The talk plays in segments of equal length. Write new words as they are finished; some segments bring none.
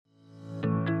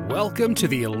Welcome to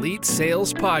the Elite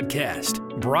Sales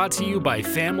Podcast, brought to you by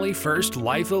Family First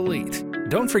Life Elite.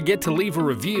 Don't forget to leave a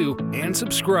review and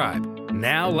subscribe.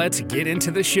 Now let's get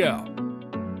into the show.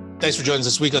 Thanks for joining us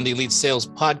this week on the Elite Sales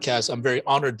Podcast. I'm very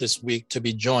honored this week to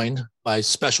be joined by a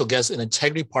special guest and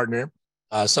integrity partner,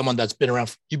 someone that's been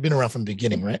around. You've been around from the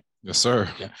beginning, right? Yes, sir.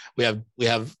 Yeah. We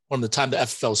have from the time the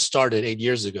FFL started 8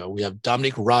 years ago. We have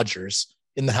Dominique Rogers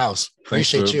in the house.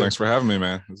 Appreciate you. Thanks for having me,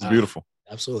 man. It's beautiful.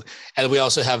 Absolutely. And we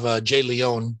also have Jay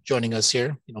Leone joining us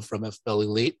here, from FFL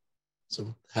Elite.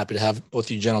 So happy to have both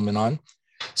of you gentlemen on.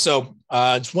 So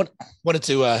just wanted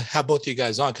to have both of you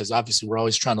guys on because obviously we're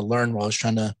always trying to learn. We're always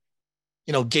trying to,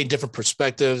 gain different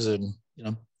perspectives, and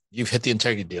you've hit the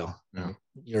integrity deal. Yeah.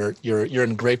 You're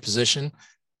in a great position.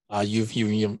 You've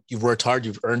worked hard.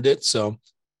 You've earned it. So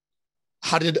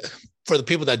for the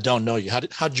people that don't know you, how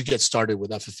did you get started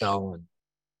with FFL and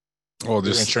your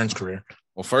insurance career?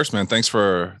 Well, first, man, thanks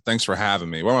for having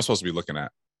me. What am I supposed to be looking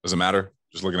at? Does it matter?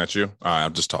 Just looking at you? All right, I'll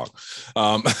just talk.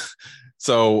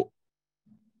 So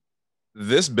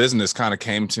this business kind of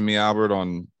came to me, Albert,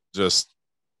 on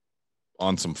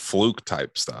some fluke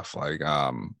type stuff. Like,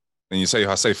 and I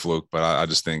say fluke, but I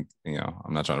just think,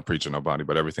 I'm not trying to preach to nobody,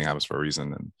 but everything happens for a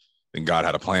reason. And then God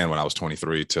had a plan when I was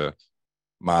 23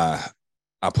 I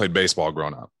played baseball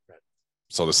growing up.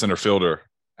 So the center fielder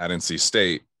at NC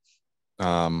State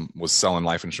was selling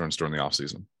life insurance during the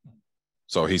offseason.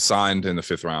 So he signed in the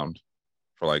 5th round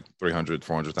for like $300,000,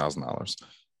 $400,000.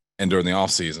 And during the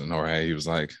offseason, he was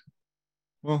like,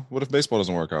 well, what if baseball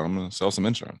doesn't work out? I'm going to sell some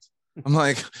insurance. I'm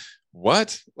like,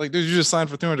 what? Like, dude, you just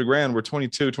signed for $300,000. We're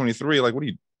 22, 23. Like, what are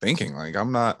you thinking? Like, I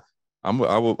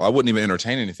wouldn't even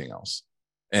entertain anything else.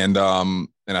 And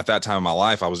at that time in my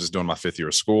life, I was just doing my 5th year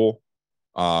of school.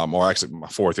 Or actually my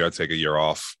 4th year, I'd take a year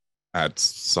off. I had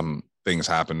some things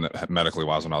happen medically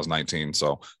wise when I was 19.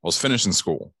 So I was finishing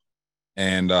school.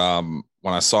 And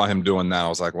when I saw him doing that, I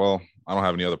was like, well, I don't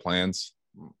have any other plans.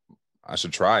 I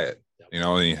should try it.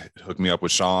 And he hooked me up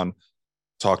with Sean.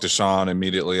 Talked to Sean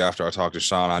immediately after I talked to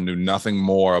Sean. I knew nothing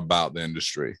more about the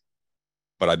industry,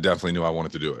 but I definitely knew I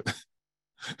wanted to do it.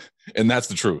 And that's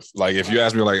the truth. Like, if you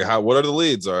ask me, like, what are the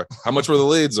leads, or how much were the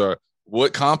leads, or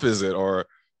what comp is it, or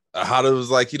how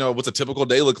does, what's a typical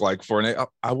day look like for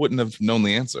I wouldn't have known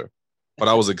the answer, but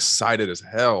I was excited as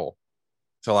hell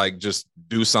to just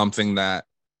do something that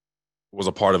was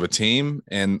a part of a team.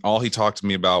 And all he talked to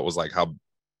me about was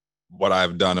what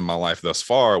I've done in my life thus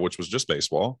far, which was just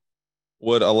baseball,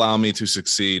 would allow me to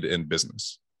succeed in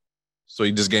business. So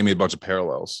he just gave me a bunch of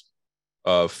parallels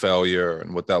of failure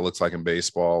and what that looks like in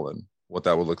baseball and what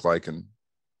that would look like in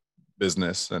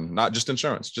business, and not just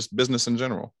insurance, just business in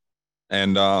general.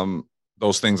 And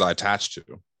those things I attached to.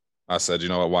 I said, you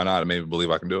know what, why not? I made me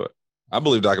believe I can do it. I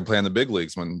believed I could play in the big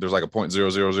leagues when there's like a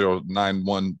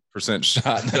 0.00091%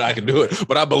 shot that I could do it.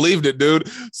 But I believed it, dude.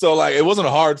 So it wasn't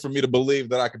hard for me to believe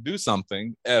that I could do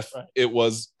something if it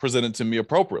was presented to me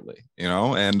appropriately,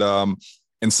 and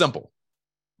simple.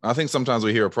 I think sometimes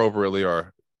we hear appropriately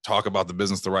or talk about the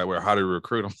business the right way, or how to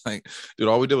recruit. I'm like, dude,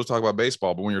 all we did was talk about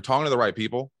baseball. But when you're talking to the right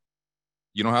people,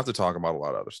 you don't have to talk about a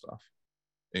lot of other stuff,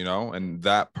 and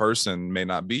that person may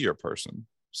not be your person.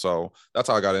 So that's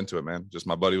how I got into it, man. Just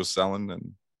my buddy was selling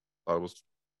and thought it was,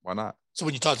 why not? So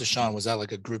when you talked to Sean, was that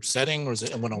like a group setting, or was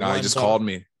it one-on-one? No, he just called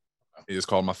me. He just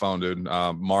called my phone, dude.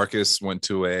 Marcus went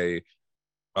to a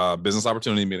business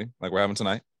opportunity meeting like we're having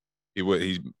tonight.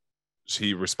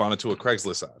 He responded to a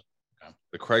Craigslist ad. Okay.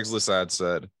 The Craigslist ad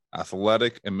said,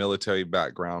 athletic and military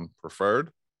background preferred,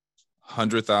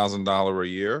 $100,000 a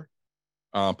year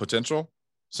potential,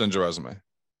 send your resume.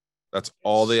 That's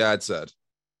all the ad said.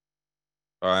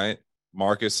 All right.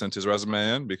 Marcus sent his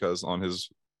resume in because on his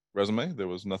resume, there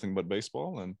was nothing but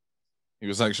baseball. And he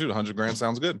was like, shoot, $100,000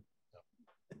 sounds good.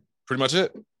 Pretty much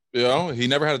it. He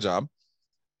never had a job.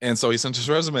 And so he sent his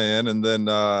resume in, and then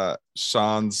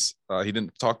Sean's, he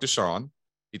didn't talk to Sean.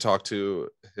 He talked to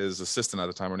his assistant at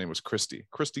the time. Her name was Christy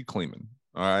Kleeman.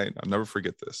 All right. I'll never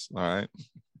forget this. All right.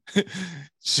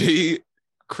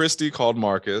 Christy called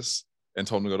Marcus and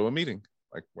told him to go to a meeting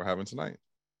like we're having tonight.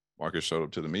 Marcus showed up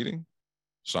to the meeting.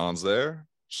 Sean's there.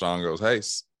 Sean goes, hey,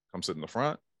 come sit in the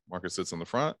front. Marcus sits in the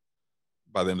front.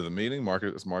 By the end of the meeting,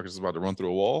 Marcus is about to run through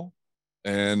a wall.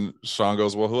 And Sean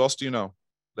goes, well, who else do you know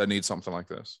that needs something like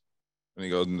this? And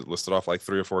he goes and listed off like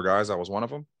 3 or 4 guys. I was one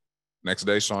of them. Next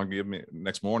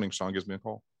morning, Sean gives me a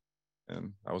call.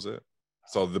 And that was it.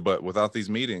 So, but without these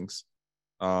meetings,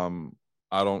 I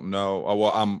don't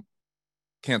know.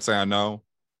 Can't say I know,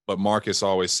 but Marcus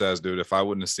always says, dude, if I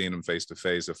wouldn't have seen him face to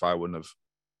face, if I wouldn't have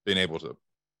been able to,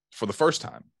 for the first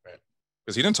time,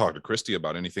 because he didn't talk to Christy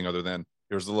about anything other than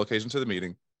here's the location to the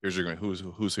meeting. Here's who's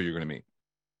who you're going to meet.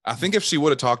 I think if she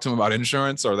would have talked to him about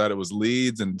insurance or that it was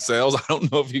leads and sales, I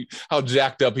don't know how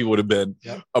jacked up he would have been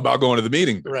about going to the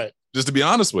meeting. Right. Just to be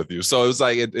honest with you. So it was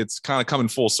like, it's kind of coming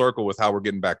full circle with how we're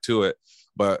getting back to it.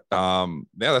 But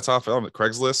that's how I felt.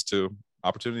 Craigslist to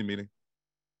opportunity meeting.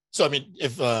 So, I mean,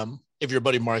 if your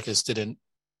buddy Marcus didn't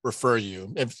refer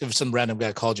you, if some random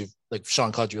guy called you, like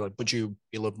Sean called you, like, would you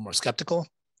be a little bit more skeptical?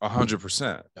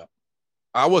 100%. Yeah.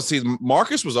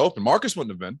 Marcus was open. Marcus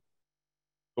wouldn't have been.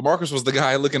 But Marcus was the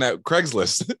guy looking at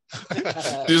Craigslist.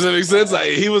 Does that make sense?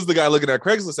 Like, he was the guy looking at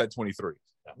Craigslist at 23.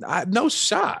 No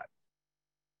shot.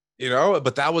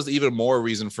 But that was even more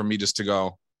reason for me just to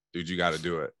go, dude, you got to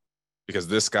do it. Because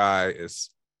this guy is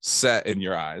set in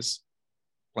your eyes,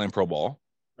 playing pro ball,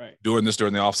 right? Doing this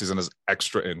during the offseason as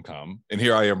extra income. And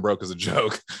here I am broke as a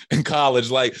joke in college.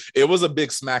 Like, it was a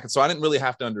big smack. And so I didn't really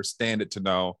have to understand it to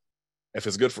know if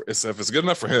it's good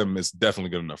enough for him, it's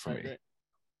definitely good enough for me.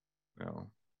 Right.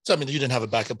 So, I mean, you didn't have a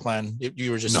backup plan.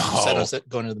 You were just set on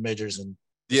going to the majors and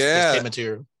came into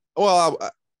your. Well,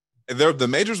 the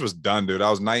majors was done, dude. I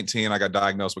was 19. I got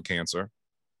diagnosed with cancer.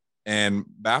 And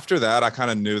after that, I kind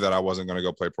of knew that I wasn't going to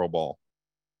go play pro ball.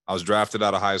 I was drafted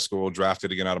out of high school,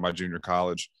 drafted again out of my junior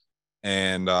college.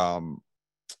 And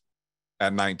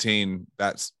at 19,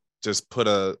 that's just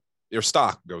your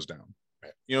stock goes down.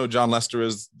 Right. John Lester he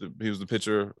was the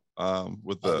pitcher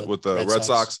with the Red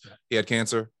Sox. Yeah. He had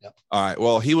cancer. Yeah. All right.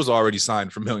 Well, he was already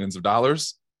signed for millions of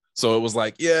dollars. So it was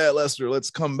like, yeah, Lester,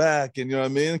 let's come back. And you know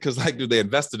what I mean? Because dude, they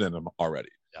invested in him already.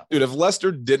 Yeah. Dude, if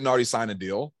Lester didn't already sign a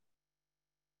deal,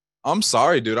 I'm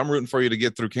sorry, dude. I'm rooting for you to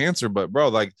get through cancer, but bro,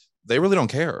 they really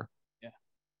don't care. Yeah.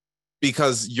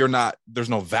 Because there's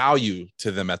no value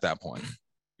to them at that point.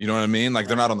 You know what I mean?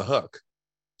 They're not on the hook.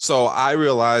 So I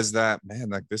realized that, man,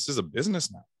 this is a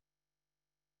business now.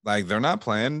 They're not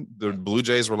playing. The Blue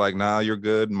Jays were like, nah, you're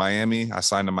good. Miami. I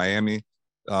signed to Miami.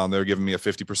 They're giving me a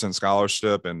 50%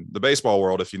 scholarship. And the baseball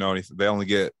world, if you know anything, they only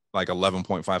get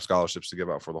 11.5 scholarships to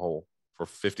give out for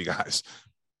 50 guys.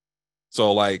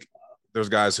 So there's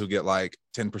guys who get 10%,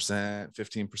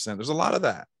 15%. There's a lot of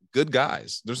that. Good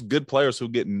guys. There's good players who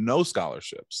get no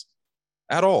scholarships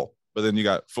at all. But then you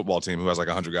got football team who has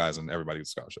 100 guys and everybody gets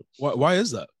a scholarship. Why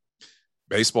is that?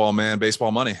 Baseball, man.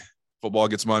 Baseball money. Football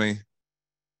gets money.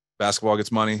 Basketball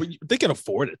gets money. But they can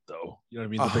afford it, though. You know what I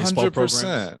mean? The baseball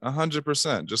program.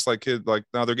 100%. Just like kids,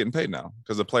 now they're getting paid now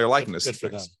because of player likeness. Good for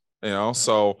them.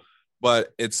 So,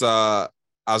 but it's, I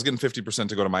was getting 50%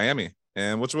 to go to Miami,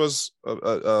 and which was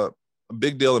a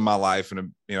big deal in my life.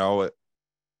 And,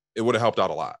 it would have helped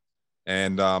out a lot.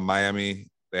 And Miami,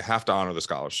 they have to honor the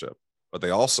scholarship, but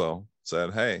they also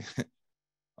said, hey,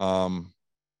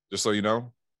 just so you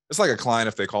know, it's like a client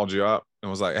if they called you up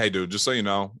and was like, hey, dude, just so you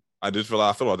know, I did fill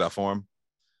out that form,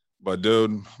 but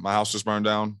dude, my house just burned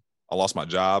down. I lost my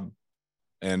job.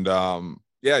 And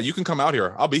you can come out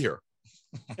here. I'll be here,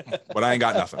 but I ain't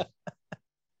got nothing.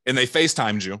 And they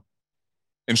FaceTimed you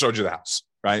and showed you the house,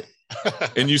 right?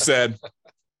 And you said,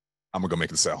 I'm gonna go make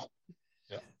the sale.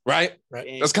 Yeah. Right?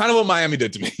 That's kind of what Miami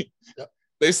did to me. Yep.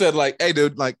 They said hey,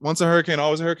 dude, once a hurricane,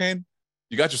 always a hurricane.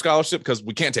 You got your scholarship because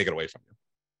we can't take it away from you.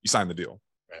 You signed the deal.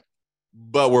 Right.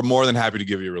 But we're more than happy to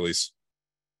give you a release.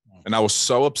 And I was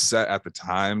so upset at the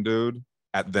time, dude,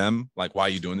 at them. Why are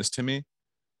you doing this to me?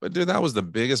 But, dude, that was the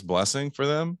biggest blessing for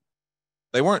them.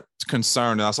 They weren't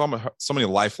concerned. And I saw so many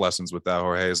life lessons with that,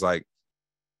 Jorge. It's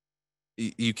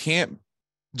you can't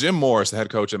 – Jim Morris, the head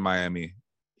coach at Miami,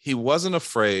 he wasn't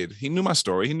afraid. He knew my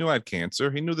story. He knew I had cancer.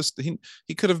 He knew this.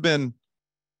 He could have been,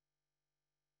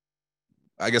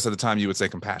 I guess at the time you would say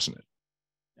compassionate.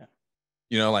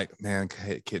 Yeah. Man,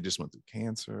 kid just went through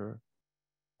cancer.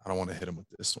 I don't want to hit him with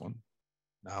this one.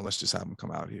 Now let's just have him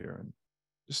come out here and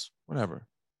just whatever.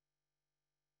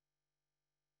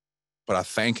 But I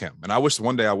thank him. And I wish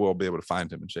one day I will be able to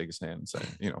find him and shake his hand and say,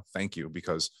 thank you.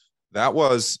 Because that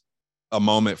was a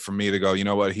moment for me to go, you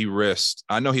know what? He risked.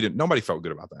 I know he didn't. Nobody felt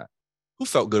good about that. Who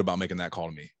felt good about making that call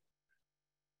to me?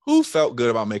 Who felt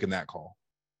good about making that call?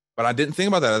 But I didn't think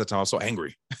about that at the time. I was so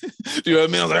angry. Do you know what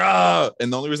I mean? I was like, ah.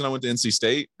 And the only reason I went to NC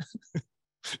State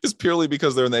is purely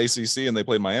because they're in the ACC and they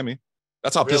played Miami.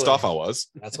 That's how pissed off I was.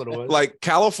 That's what it was.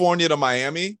 California to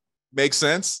Miami makes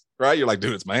sense, right? You're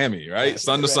dude, it's Miami, right?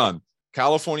 Sun to sun.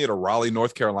 California to Raleigh,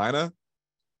 North Carolina.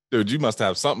 Dude, you must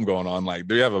have something going on.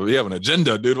 Do you have an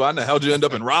agenda, dude? Why in the hell did you end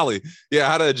up in Raleigh? Yeah,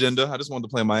 I had an agenda. I just wanted to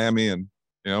play Miami, and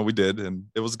we did, and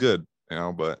it was good.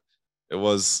 But it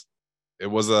was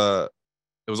a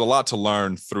lot to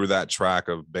learn through that track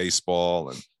of baseball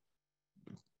and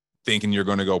thinking you're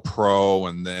going to go pro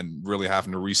and then really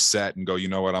having to reset and go, you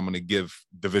know what, I'm going to give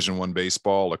Division I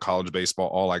baseball or college baseball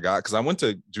all I got. Because I went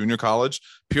to junior college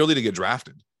purely to get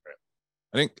drafted.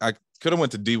 I think I could have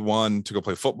went to D1 to go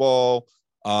play football.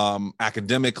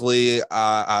 Academically,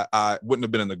 I wouldn't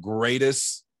have been in the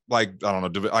greatest, like, I don't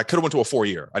know, I could have went to a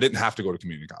 4-year. I didn't have to go to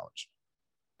community college,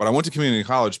 but I went to community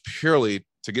college purely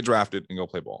to get drafted and go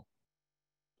play ball.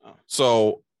 Oh.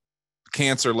 So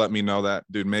cancer let me know that,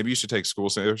 dude, maybe you should take school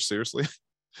seriously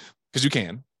because you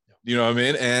can, you know what I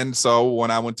mean? And so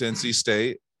when I went to NC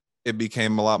State, it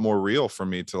became a lot more real for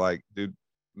me to, like, dude,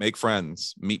 make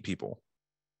friends, meet people,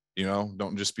 you know,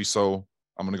 don't just be so,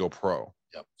 I'm going to go pro.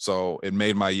 Yep. So it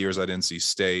made my years at NC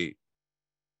State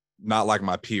not like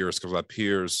my peers, because my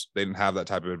peers, they didn't have that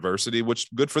type of adversity, which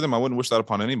good for them. I wouldn't wish that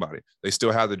upon anybody. They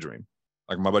still had the dream.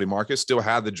 Like my buddy Marcus still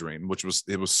had the dream, which was,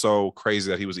 it was so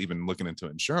crazy that he was even looking into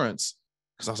insurance.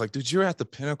 Cause I was like, dude, you're at the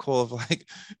pinnacle of, like,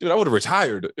 dude, I would have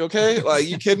retired. Okay. Like,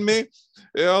 you kidding me?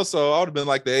 You know, so I would have been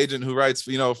like the agent who writes,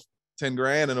 you know, 10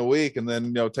 grand in a week and then,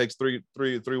 you know, takes three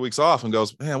weeks off and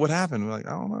goes, man, what happened? We're like,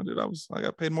 I don't know, dude. I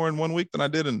got paid more in 1 week than I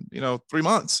did in, you know, 3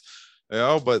 months, you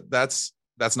know, but that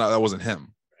wasn't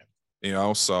him, you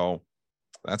know? So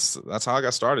that's how I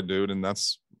got started, dude. And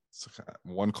that's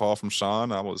one call from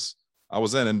Sean. I was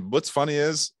in. And what's funny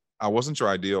is I wasn't your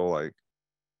ideal, like,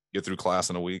 get through class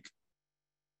in a week.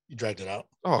 You dragged it out.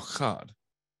 Oh God.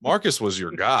 Marcus was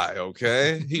your guy,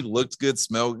 okay? He looked good,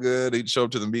 smelled good. He'd show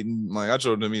up to the meeting. Like, I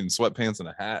showed up to the meeting in sweatpants and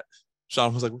a hat.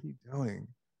 Sean was like, what are you doing?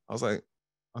 I was like,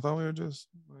 I thought we were just,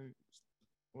 like,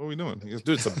 what are we doing? He goes,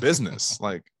 dude, it's a business.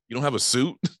 Like, you don't have a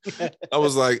suit? I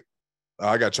was like,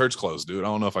 I got church clothes, dude. I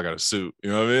don't know if I got a suit. You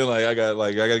know what I mean? Like, I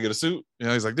got to get a suit. You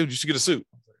know, he's like, dude, you should get a suit.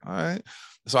 All right.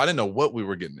 So I didn't know what we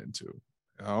were getting into,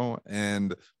 you know,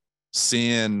 and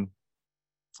seeing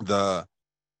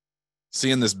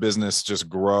this business just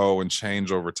grow and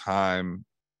change over time,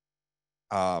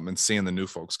 and seeing the new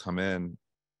folks come in,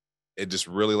 it just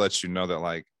really lets you know that,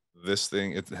 like, this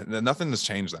thing, nothing has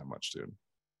changed that much, dude.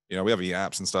 You know, we have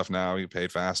e-apps and stuff now. You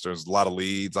paid faster. There's a lot of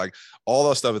leads, like all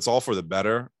that stuff. It's all for the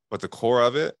better, but the core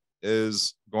of it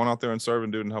is going out there and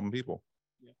serving, dude, and helping people.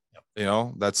 Yep. You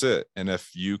know, that's it. And if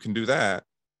you can do that,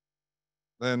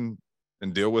 then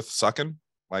and deal with sucking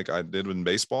like I did in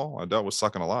baseball, I dealt with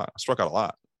sucking a lot. I struck out a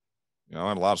lot. You know, I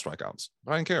had a lot of strikeouts,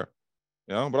 but I didn't care,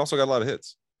 you know, but also got a lot of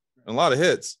hits. And a lot of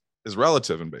hits is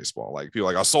relative in baseball. Like, people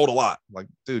are like, I sold a lot. Like,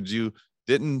 dude, you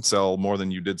didn't sell more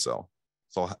than you did sell.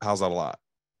 So how's that a lot?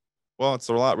 Well, it's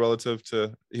a lot relative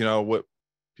to, you know, what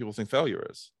people think failure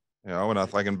is, you know, and I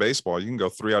like in baseball, you can go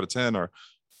 3 out of 10 or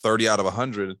 30 out of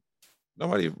 100.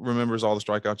 Nobody remembers all the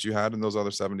strikeouts you had in those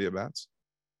other 70 at bats.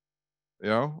 You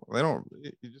know, they don't,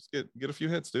 you just get a few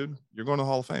hits, dude. You're going to the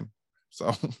Hall of Fame.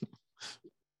 So.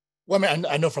 Well, I mean,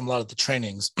 I know from a lot of the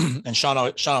trainings, and Sean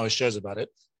always shares about it.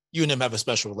 You and him have a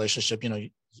special relationship. You know,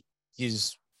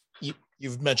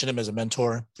 you've mentioned him as a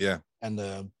mentor. Yeah.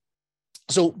 And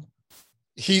so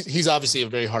he's obviously a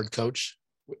very hard coach,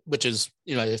 which is,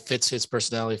 you know, it fits his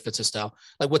personality, it fits his style.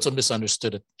 Like, what's a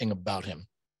misunderstood thing about him?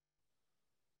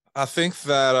 I think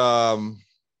that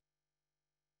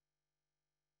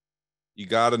you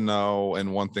got to know,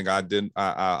 and one thing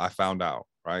I found out,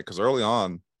 right? Because early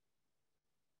on,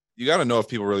 you got to know if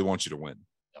people really want you to win,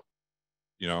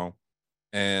 you know?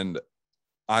 And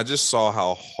I just saw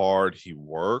how hard he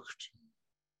worked,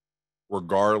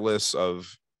 regardless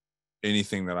of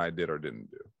anything that I did or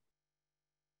didn't do,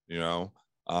 you know?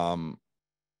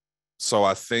 So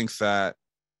I think that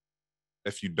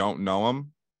if you don't know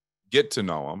him, get to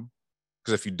know him.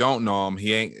 Because if you don't know him,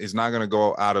 he's not going to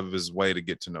go out of his way to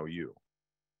get to know you.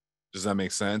 Does that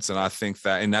make sense? And I think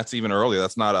that, and that's even earlier,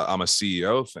 that's not I'm a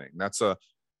CEO thing. That's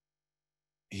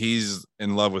he's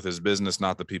in love with his business,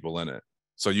 not the people in it.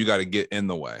 So you got to get in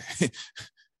the way. You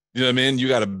know what I mean? You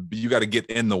got to get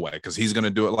in the way, because he's going to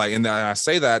do it. Like, and I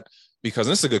say that because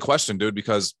this is a good question, dude,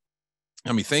 because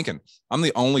got me thinking, I'm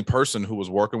the only person who was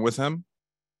working with him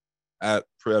at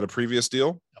a previous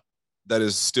deal that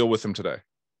is still with him today,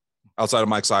 outside of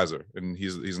Mike Sizer. And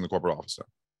he's in the corporate office now,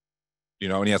 you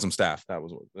know, and he had some staff that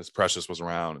was, as Precious was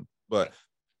around, but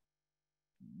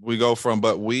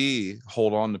we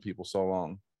hold on to people so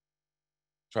long,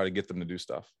 try to get them to do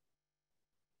stuff.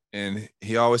 And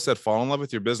he always said, fall in love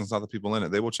with your business, not the people in it.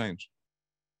 They will change.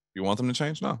 You want them to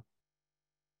change? No.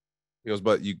 He goes,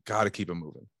 but you got to keep it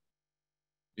moving.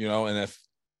 You know, and if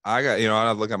I got, you know,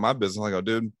 I look at my business, I go,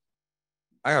 dude,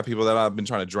 I got people that I've been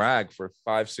trying to drag for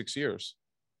 5-6 years,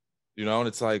 you know, and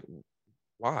it's like,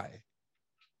 why?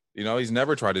 You know, he's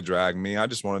never tried to drag me. I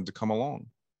just wanted to come along.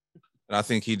 And I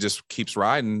think he just keeps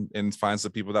riding and finds the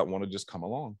people that want to just come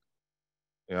along,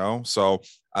 you know? So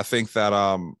I think that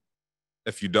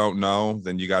if you don't know,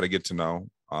 then you got to get to know.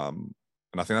 And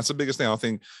I think that's the biggest thing. I don't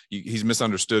think he's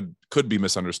misunderstood, could be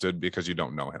misunderstood because you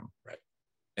don't know him. Right.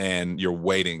 and you're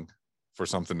waiting for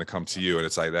something to come to you, and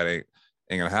it's like that ain't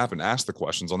gonna happen. Ask the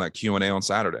questions on that Q&A on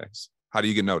Saturdays. How do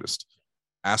you get noticed?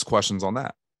 Ask questions on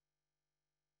that.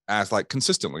 Ask like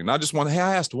consistently, not just one. Hey,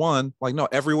 I asked one. Like, no,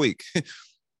 every week.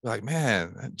 Like,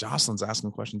 man, Jocelyn's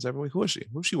asking questions every week. Who is she?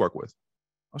 Who does she work with?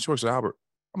 Oh, she works at Albert.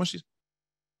 How much she's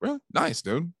really nice,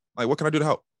 dude. Like, what can I do to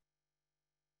help?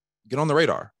 Get on the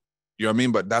radar. You know what I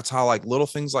mean? But that's how, like, little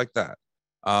things like that.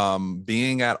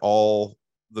 Being at all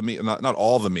the not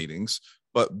all the meetings,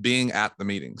 but being at the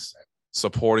meetings,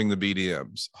 supporting the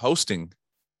BDMs, hosting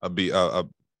a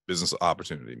business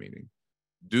opportunity meeting.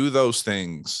 Do those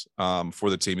things for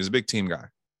the team. He's a big team guy.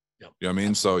 Yep. You know what I mean?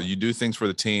 Absolutely. So you do things for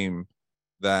the team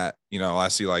that, you know, I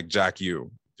see like Jack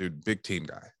Yu, dude, big team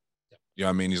guy. Yep. You know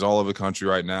what I mean? He's all over the country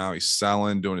right now. He's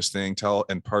selling, doing his thing, tell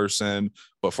in person.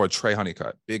 But for Trey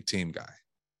Honeycutt, big team guy.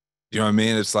 You know what I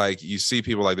mean? It's like you see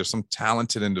people like there's some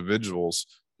talented individuals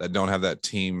that don't have that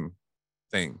team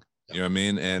thing. Yep. You know what I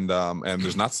mean? And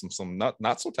there's not some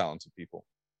not so talented people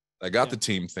that got the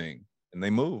team thing, and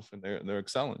they move and they're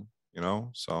excelling. You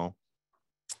know, so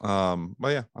but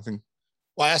yeah, I think.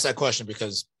 Well, I asked that question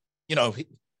because, you know,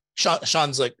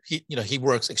 Sean's like he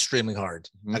works extremely hard.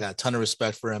 Mm-hmm. I got a ton of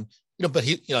respect for him. You know, but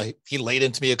he laid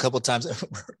into me a couple of times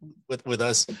with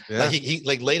us. Yeah. Like he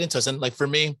like laid into us, and like for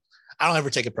me, I don't ever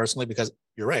take it personally because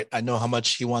you're right. I know how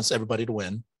much he wants everybody to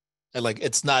win, and like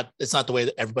it's not the way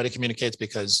that everybody communicates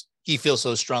because he feels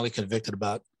so strongly convicted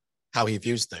about how he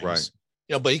views things. Right.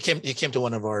 You know, but he came to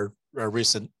one of our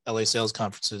recent LA sales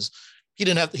conferences. He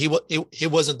didn't have he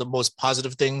wasn't the most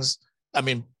positive things. I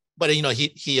mean, but you know,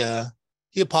 he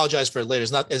apologized for it later.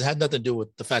 It had nothing to do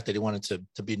with the fact that he wanted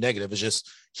to be negative. It's just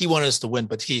he wanted us to win,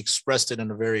 but he expressed it in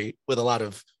with a lot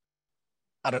of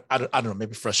I don't know,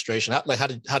 maybe frustration. Like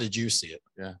how did you see it?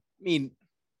 Yeah, I mean,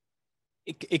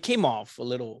 it came off a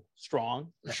little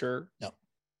strong for sure. Yeah,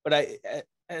 but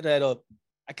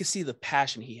I could see the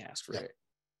passion he has for it.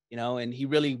 You know, and he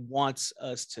really wants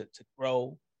us to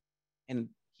grow, and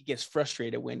he gets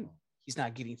frustrated when he's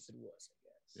not getting through us, I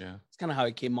guess. Yeah. It's kind of how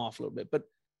it came off a little bit. But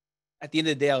at the end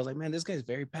of the day, I was like, man, this guy's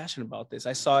very passionate about this.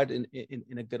 I saw it in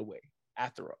a good way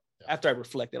after I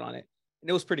reflected on it. And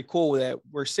it was pretty cool that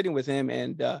we're sitting with him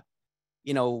and,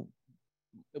 you know,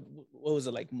 what was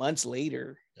it, like months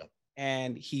later? Yep.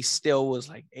 And he still was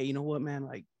like, hey, you know what, man,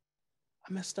 like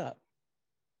I messed up.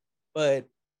 But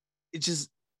it just,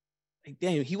 like,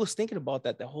 damn, he was thinking about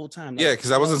that the whole time. Like, yeah,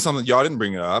 because that wasn't something y'all didn't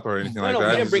bring it up or anything like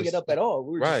that. We didn't bring it up at all.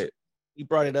 We were right. He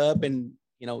brought it up, and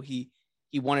you know, he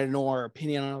wanted to know our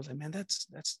opinion. And I was like, man, that's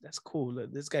cool.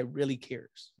 This guy really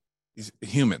cares. He's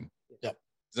human. Yeah.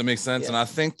 Does that make sense? Yeah. And I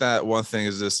think that one thing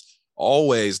is this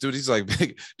always, dude. He's like,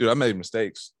 dude, I made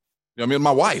mistakes. You know what I mean?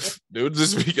 My wife, dude.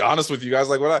 Just to be honest with you guys,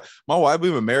 like my wife,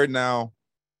 we've been married now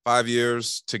 5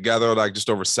 years together, like just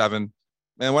over 7.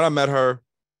 Man, when I met her.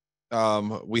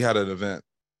 We had an event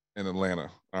in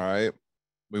Atlanta. All right.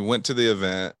 We went to the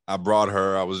event. I brought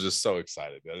her. I was just so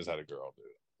excited. I just had a girl, dude.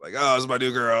 Like, oh, this is my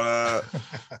new girl.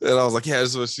 And I was like, yeah,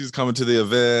 so she's coming to the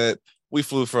event. We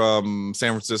flew from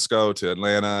San Francisco to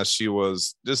Atlanta. She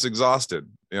was just exhausted.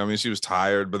 You know what I mean? She was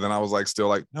tired, but then I was like, still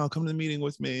like, no, come to the meeting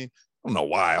with me. I don't know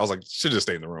why. I was like, should just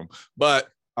stay in the room. But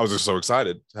I was just so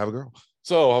excited to have a girl.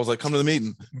 So I was like, come to the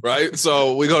meeting. Right.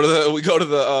 So we go to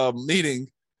the meeting.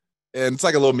 And it's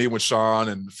like a little meeting with Sean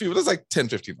and there's like 10,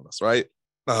 15 of us, right?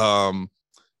 And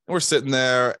we're sitting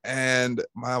there, and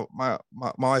my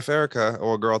wife Erica,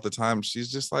 or a girl at the time, she's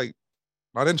just like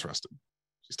not interested.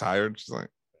 She's tired. She's like,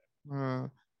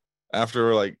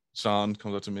 after like Sean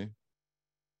comes up to me,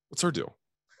 what's her deal?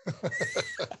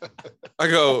 I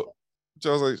go,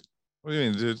 Joe's like, what do you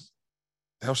mean, dude?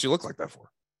 The hell she look like that for?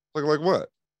 Like what?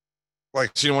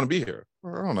 Like she didn't want to be here. I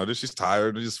don't know, dude. She's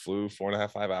tired. We just flew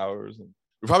 4.5, 5 hours. And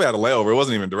we probably had a layover. It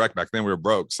wasn't even direct back then. We were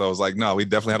broke. So I was like, no, we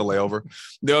definitely had a layover.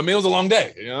 You know, I mean, it was a long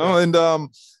day, you know?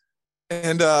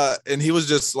 And he was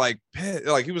just like,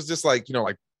 he was just like, you know,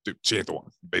 like, dude, she ain't the one,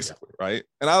 basically. Right.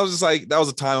 And I was just like, that was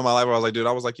a time in my life where I was like, dude,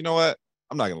 I was like, you know what?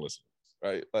 I'm not going to listen.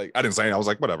 Right. Like, I didn't say anything. I was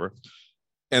like, whatever.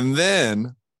 And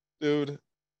then, dude, it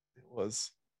was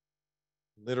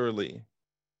literally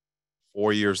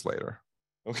 4 years later.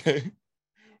 Okay.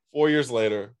 4 years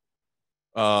later.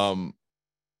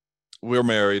 We're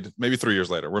married, maybe 3 years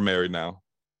later. We're married now.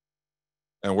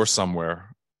 And we're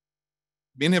somewhere.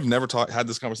 Me and him never had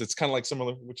this conversation. It's kind of like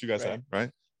similar to what you guys had,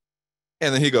 right?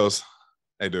 And then he goes,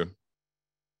 hey, dude.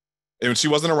 And she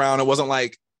wasn't around. It wasn't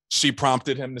like she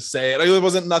prompted him to say it. It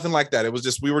wasn't nothing like that. It was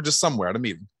just, we were just somewhere at a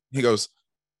meeting. He goes,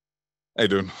 hey,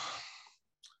 dude,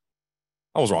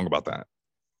 I was wrong about that.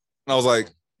 And I was like,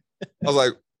 what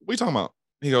are you talking about?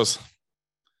 He goes,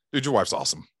 dude, your wife's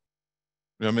awesome.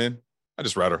 You know what I mean? I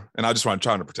just read her, and I just wanted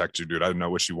trying to protect you, dude. I didn't know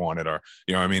what she wanted, or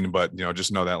you know what I mean. But you know,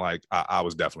 just know that like I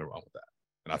was definitely wrong with that,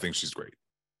 and I think she's great.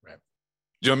 Right.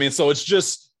 You know what I mean? So it's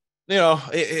just, you know,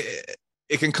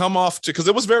 it can come off to, because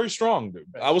it was very strong, dude.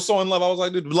 I was so in love. I was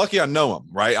like, dude, lucky I know him,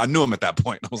 right? I knew him at that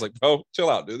point. I was like, bro,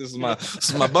 chill out, dude. This is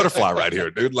my butterfly right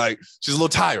here, dude. Like, she's a little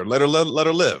tired. Let her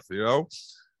live, you know.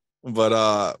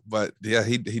 But yeah,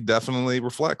 he definitely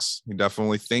reflects. He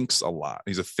definitely thinks a lot.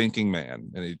 He's a thinking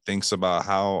man, and he thinks about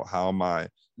how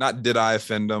not did I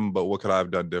offend him, but what could I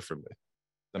have done differently?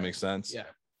 That makes sense. Yeah.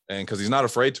 And because he's not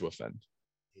afraid to offend.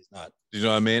 He's not. You know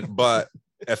what I mean? But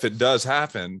if it does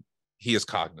happen, he is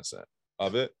cognizant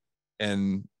of it,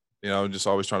 and you know, just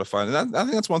always trying to find. And I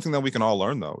think that's one thing that we can all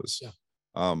learn, though, is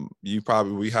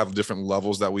we have different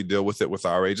levels that we deal with it with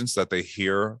our agents, that they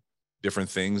hear different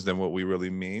things than what we really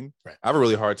mean. Right. I have a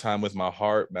really hard time with my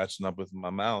heart matching up with my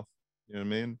mouth. You know what I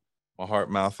mean? My heart,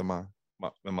 mouth, and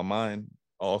my mind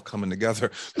all coming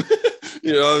together.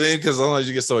 You know what I mean? Because sometimes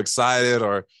you get so excited,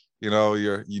 or you know,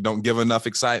 you don't give enough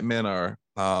excitement, or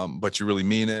but you really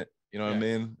mean it. You know what I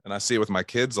mean? And I see it with my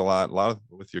kids a lot. A lot of,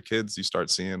 with your kids, you start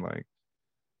seeing like,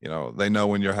 you know, they know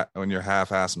when you're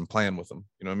half-assed and playing with them.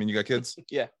 You know what I mean? You got kids?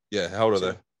 Yeah. Yeah. How old are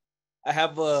they? I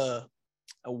have a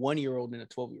 1-year-old and a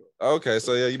 12-year-old. Okay,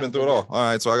 so yeah, you've been through it all. All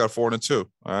right, so I got 4 and a 2.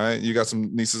 All right, you got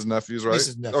some nieces and nephews, right?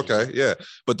 Nieces and nephews, okay, yeah,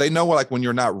 but they know like when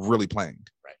you're not really playing.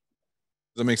 Right.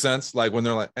 Does that make sense? Like when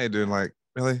they're like, "Hey, dude, like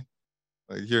really,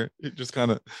 like you're just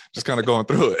kind of going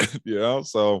through it," you know.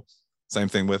 So same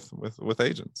thing with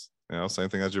agents. You know, same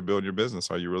thing as you're building your business.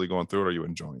 Are you really going through it? Or are you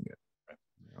enjoying it? Right.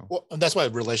 You know? Well, and that's why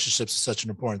relationships is such an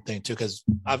important thing too, because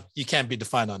you can't be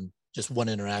defined on just one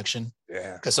interaction.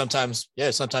 Yeah. Because sometimes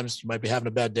you might be having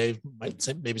a bad day.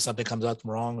 Maybe something comes out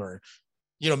wrong, or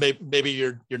you know, maybe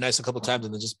you're nice a couple of times,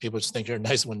 and then just people just think you're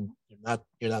nice when you're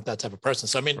not that type of person.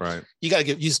 So I mean, right. you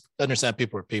understand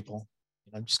people are people.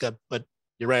 You know, but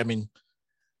you're right. I mean,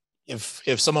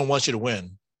 if someone wants you to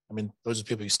win, I mean, those are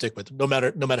people you stick with, no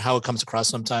matter how it comes across.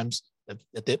 Sometimes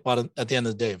at the end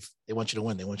of the day, if they want you to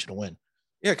win, they want you to win.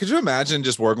 Yeah. Could you imagine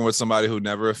just working with somebody who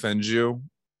never offends you,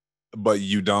 but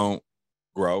you don't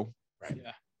grow? Right.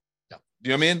 Yeah. Do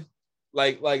you know what I mean?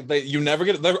 Like you never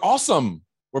get it. They're awesome.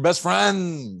 We're best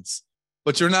friends,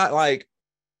 but you're not like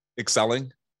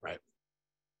excelling. Right.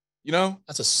 You know,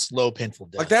 that's a slow, painful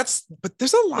death. But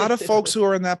there's a lot of folks who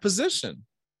are in that position.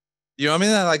 You know what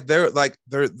I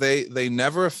mean? They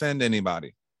never offend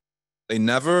anybody. They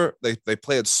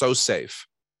play it so safe,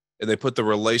 and they put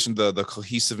the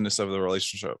cohesiveness of the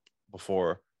relationship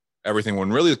before everything,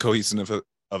 when really the cohesiveness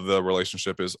of the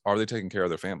relationship is, are they taking care of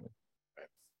their family? Right.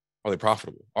 Are they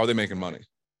profitable? Are they making money?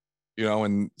 You know,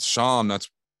 and Sean, that's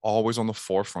always on the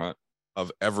forefront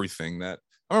of everything. That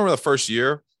I remember the first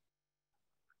year,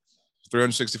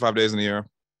 365 days in a year.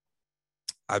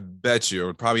 I bet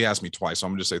you, probably asked me twice, so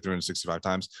I'm gonna just say 365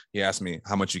 times. He asked me,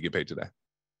 how much you get paid today?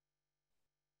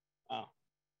 Oh.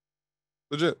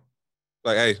 Legit.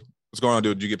 Like, hey, what's going on,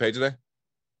 dude? Did you get paid today?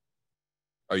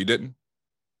 Oh, you didn't?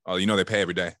 Oh, you know they pay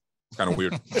every day. It's kind of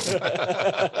weird.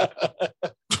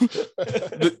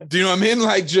 Do you know what I mean?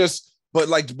 Like, just, but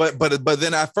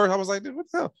then at first I was like, dude, what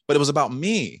the hell? But it was about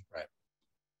me. Right.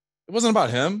 It wasn't about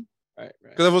him. Right.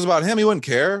 Because if it was about him, he wouldn't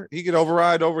care. He could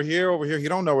override over here. He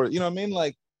don't know where, you know what I mean?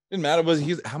 Like, it didn't matter. But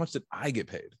how much did I get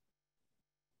paid? And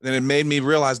then it made me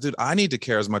realize, dude, I need to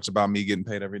care as much about me getting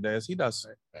paid every day as he does.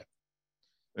 Right.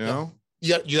 You know?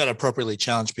 You got to appropriately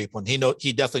challenge people, and he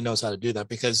definitely knows how to do that,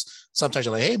 because sometimes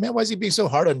you're like, hey man, why is he being so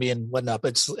hard on me and whatnot?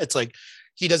 But it's like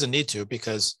he doesn't need to,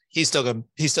 because he's still gonna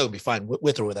be fine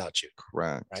with or without you.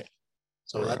 Correct. Right.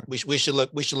 So we should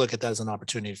look at that as an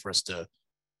opportunity for us to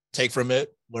take from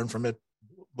it, learn from it.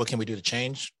 What can we do to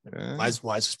change? Yeah. Why is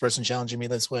this person challenging me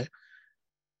this way?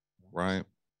 Right.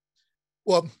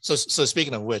 Well, so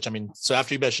speaking of which, I mean, so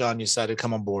after you met Sean, you decided to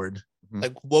come on board. Mm-hmm.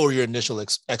 Like, what were your initial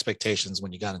expectations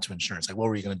when you got into insurance? Like, what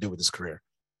were you going to do with this career?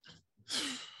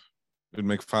 Dude,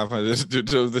 make 500.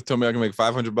 They told me I can make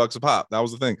 $500 a pop. That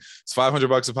was the thing. It's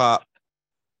 $500 a pop,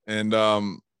 and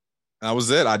that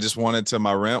was it. I just wanted to.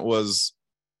 My rent was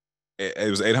it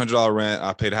was $800 rent.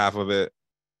 I paid half of it.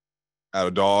 I had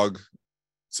a dog,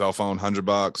 cell phone,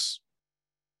 $100.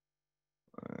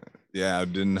 Yeah, I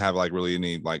didn't have like really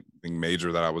any like thing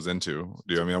major that I was into. Do you know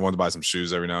what I mean? I wanted to buy some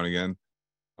shoes every now and again.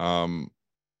 I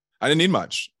didn't need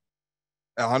much.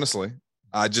 Honestly,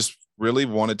 I just really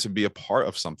wanted to be a part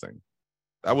of something.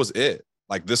 That was it.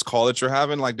 Like this call that you're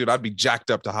having, like, dude, I'd be jacked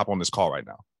up to hop on this call right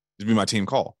now. It'd be my team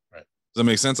call. Right. Does that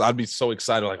make sense? I'd be so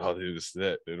excited. Like, oh, dude, this is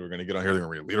it. Dude, we're going to get on here. They're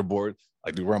going to read a leaderboard.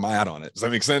 Like, dude, where am I at on it? Does that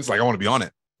make sense? Like, I want to be on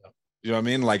it. You know what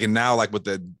I mean? Like, and now, like with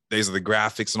the days of the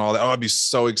graphics and all that, I'd be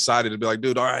so excited to be like,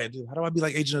 dude, all right, dude, how do I be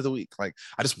like agent of the week? Like,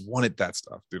 I just wanted that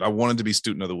stuff, dude. I wanted to be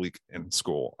student of the week in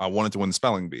school. I wanted to win the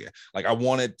spelling bee. Like, I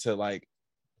wanted to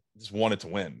just wanted to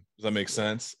win. Does that make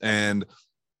sense? And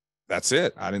that's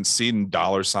it. I didn't see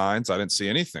dollar signs. I didn't see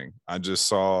anything. I just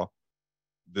saw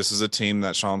this is a team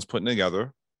that Sean's putting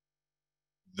together.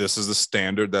 This is the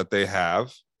standard that they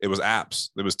have. It was apps.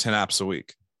 It was 10 apps a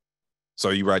week.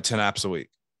 So you write 10 apps a week.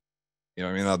 You know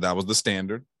what I mean? That was the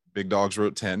standard. Big Dogs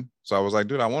wrote 10. So I was like,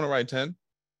 dude, I want to write 10.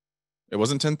 It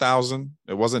wasn't 10,000.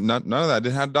 It wasn't none of that. I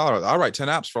didn't have dollars. I'll write 10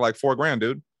 apps for like $4,000,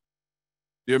 dude.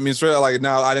 You know what I mean? Straight like,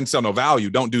 now I didn't sell no value.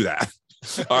 Don't do that.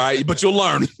 All right. But you'll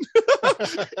learn.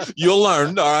 You'll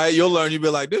learn. All right. You'll learn. You'll be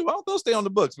like, dude, why don't those stay on the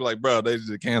books? Be like, bro, they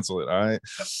just cancel it. All right.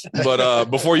 But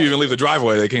before you even leave the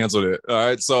driveway, they canceled it. All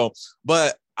right. So,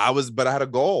 but I had a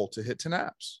goal to hit 10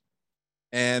 apps.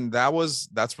 And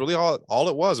that's really all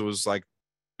it was. It was like,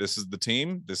 this is the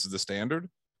team. This is the standard.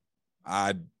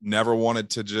 I never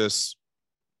wanted to just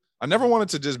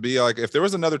be like, if there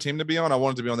was another team to be on, I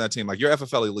wanted to be on that team. Like, you're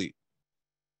FFL elite.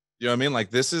 You know what I mean? Like,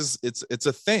 it's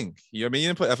a thing. You know what I mean? You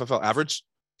didn't put FFL average.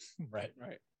 Right.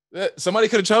 Somebody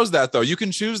could have chose that though. You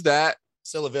can choose that.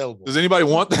 Still available. Does anybody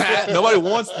want that? Nobody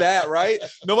wants that, right?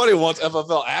 Nobody wants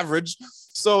FFL average.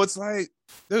 So it's like,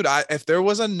 dude, if there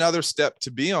was another step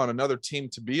to be on, another team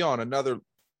to be on, another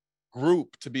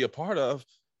group to be a part of,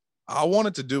 I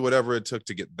wanted to do whatever it took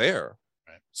to get there.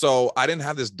 Right. So I didn't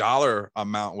have this dollar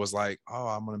amount was like, oh,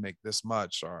 I'm going to make this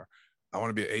much, or I want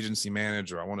to be an agency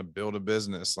manager. I want to build a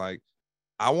business. Like,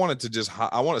 I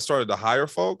started to hire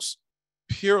folks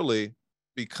purely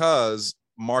because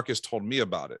Marcus told me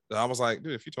about it. And I was like,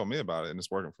 dude, if you told me about it and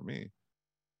it's working for me,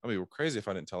 I mean, we're crazy if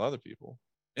I didn't tell other people.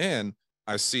 And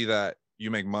I see that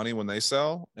you make money when they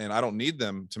sell, and I don't need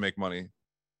them to make money.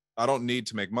 I don't need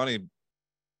to make money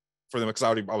for them because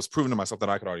I was proving to myself that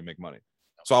I could already make money.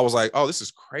 So I was like, oh, this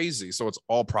is crazy. So it's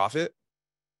all profit.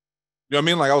 You know what I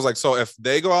mean? Like, I was like, so if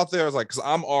they go out there, it's like, because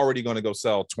I'm already going to go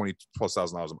sell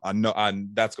 $20,000+. I know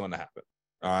that's going to happen.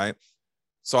 All right.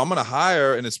 So I'm going to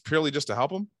hire, and it's purely just to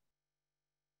help them.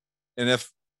 And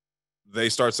if they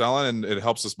start selling and it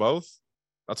helps us both,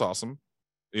 that's awesome.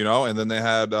 You know, and then they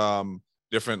had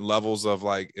different levels of,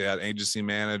 like, they had agency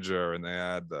manager, and they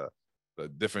had the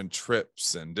different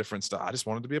trips and different stuff. I just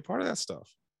wanted to be a part of that stuff.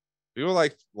 People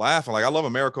like laughing. Like, I love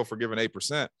Americo for giving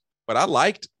 8%, but I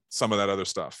liked some of that other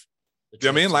stuff. You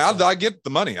know what I mean? Like, I get the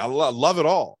money. I love it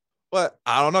all. But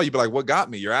I don't know. You'd be like, what got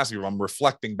me? You're asking me. I'm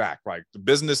reflecting back. Like, the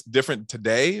business different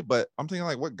today, but I'm thinking,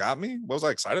 like, what got me? What was I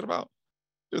excited about?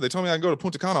 Dude, they told me I can go to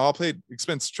Punta Cana, all paid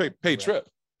expense paid trip.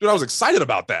 Dude, I was excited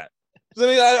about that. I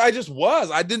mean, I just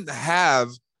was. I didn't have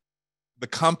the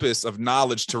compass of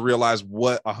knowledge to realize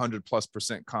what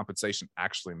 100+% compensation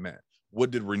actually meant.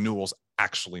 What did renewals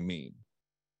actually mean?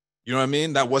 You know what I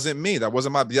mean? That wasn't me. That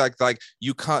wasn't my, like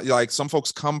you can't, like, some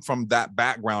folks come from that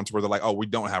background to where they're like, oh, we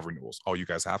don't have renewals. Oh, you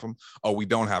guys have them. Oh, we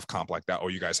don't have comp like that. Oh,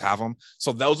 you guys have them.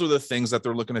 So those are the things that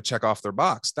they're looking to check off their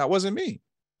box. That wasn't me.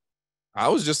 I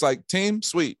was just like, team,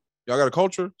 sweet. Y'all got a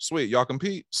culture? Sweet. Y'all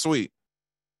compete? Sweet.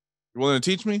 You willing to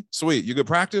teach me? Sweet. You good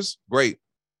practice? Great.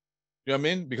 You know what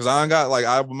I mean? Because I ain't got, like,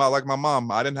 I'm not like my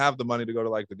mom. I didn't have the money to go to,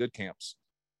 like, the good camps.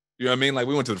 You know what I mean? Like,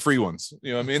 we went to the free ones.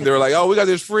 You know what I mean? They were like, oh, we got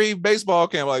this free baseball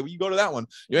camp. Like, well, you go to that one.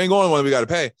 You ain't going to one we got to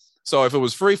pay. So if it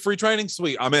was free training,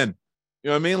 sweet, I'm in. You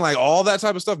know what I mean? Like, all that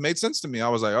type of stuff made sense to me. I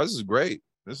was like, oh, this is great.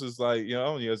 This is like, you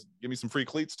know, you guys give me some free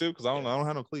cleats too, because I don't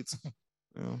have no cleats.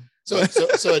 You know?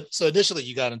 So initially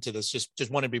you got into this just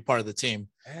wanting to be part of the team.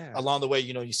 Yeah. Along the way,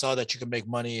 you know, you saw that you could make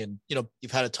money, and, you know,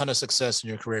 you've had a ton of success in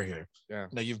your career here. Yeah.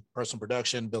 You know, you've personal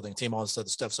production, building a team, all this other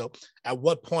stuff. So at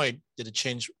what point did it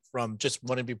change from just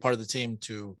wanting to be part of the team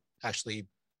to actually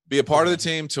be a part of the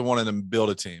team to wanting to build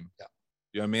a team? Yeah.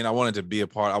 You know what I mean? I wanted to be a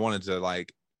part. I wanted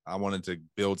to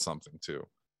build something too.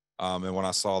 And when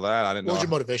I saw that, I didn't know. What was your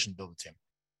motivation to build a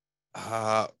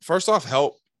team? First off,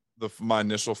 help my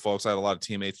initial folks. I had a lot of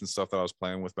teammates and stuff that I was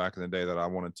playing with back in the day that I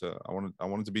wanted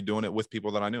to be doing it with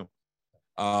people that I knew.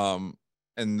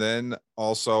 And then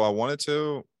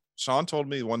also Sean told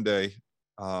me one day,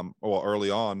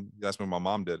 early on, he asked me what my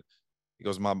mom did.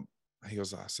 I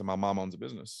said, my mom owns a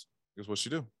business. He goes, what's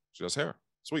she do? She does hair.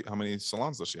 Sweet. How many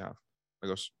salons does she have? I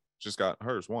go, she just got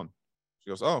hers, one. She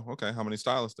goes, oh, okay. How many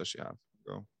stylists does she have?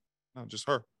 I go, no, just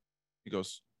her. He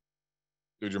goes,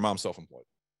 dude, your mom's self-employed.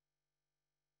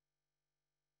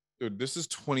 Dude, this is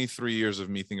 23 years of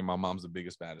me thinking my mom's the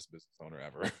biggest, baddest business owner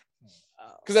ever.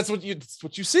 Because that's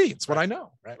what you see. It's what I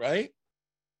know. Right.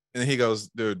 And he goes,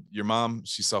 dude, your mom,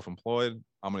 she's self-employed.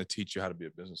 I'm going to teach you how to be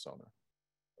a business owner.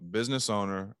 A business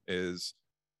owner is,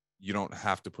 you don't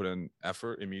have to put in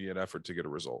immediate effort to get a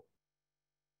result.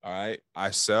 All right.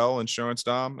 I sell insurance,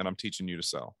 Dom, and I'm teaching you to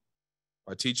sell.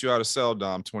 If I teach you how to sell,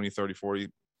 Dom, 20, 30, 40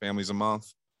 families a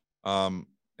month, and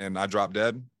I drop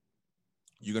dead,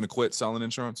 you going to quit selling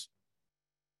insurance?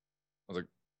 I was like,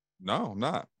 no, I'm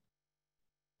not.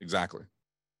 Exactly.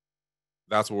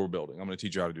 That's what we're building. I'm going to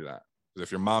teach you how to do that. Because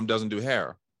if your mom doesn't do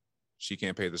hair, she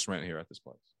can't pay this rent here at this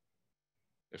place.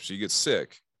 If she gets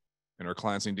sick and her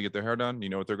clients need to get their hair done, you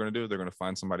know what they're going to do? They're going to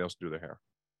find somebody else to do their hair.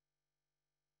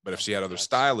 But if she had other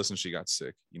stylists and she got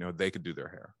sick, you know, they could do their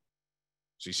hair.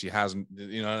 She hasn't,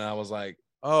 you know, and I was like,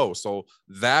 oh, so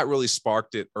that really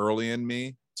sparked it early in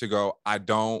me to go, I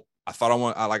wanted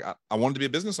to be a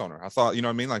business owner. I thought, you know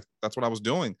what I mean? Like, that's what I was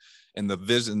doing. And the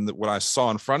vision, what I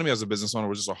saw in front of me as a business owner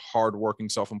was just a hardworking,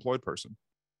 self-employed person.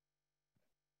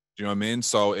 Do you know what I mean?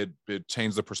 So it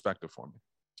changed the perspective for me.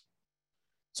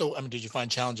 So, I mean, did you find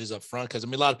challenges up front? Because, I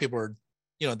mean, a lot of people are,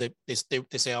 you know, they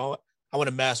say, oh, I want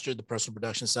to master the personal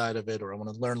production side of it, or I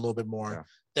want to learn a little bit more,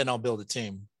 then I'll build a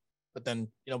team. But then,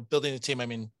 you know, building a team, I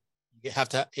mean, you have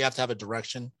to have a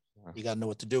direction. You got to know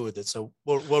what to do with it. So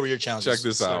what were your challenges? Check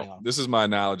this out. This is my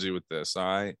analogy with this. All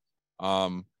right.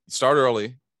 Start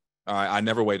early. I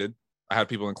never waited. I had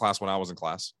people in class when I was in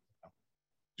class.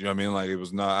 Do you know what I mean? Like, it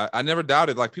was not, I never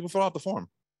doubted, like, people fill out the form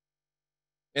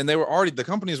and the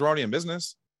companies were already in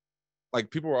business.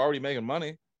 Like, people were already making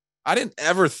money. I didn't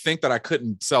ever think that I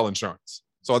couldn't sell insurance.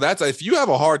 So if you have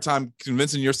a hard time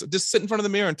convincing yourself, just sit in front of the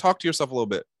mirror and talk to yourself a little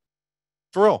bit.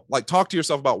 For real. Like, talk to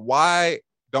yourself about why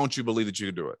don't you believe that you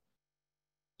could do it?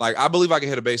 Like, I believe I can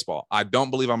hit a baseball. I don't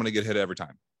believe I'm going to get hit every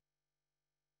time.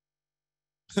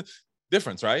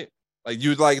 Difference, right?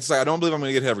 It's like, I don't believe I'm going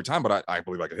to get hit every time, but I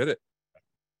believe I can hit it.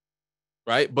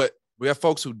 Right? But we have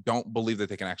folks who don't believe that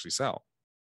they can actually sell,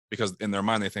 because in their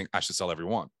mind, they think I should sell every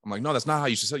one. I'm like, no, that's not how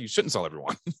you should sell. You shouldn't sell every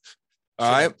one.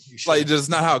 All right. Like, that's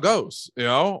not how it goes, you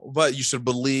know, but you should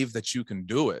believe that you can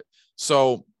do it.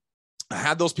 So I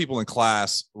had those people in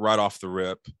class right off the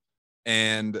rip,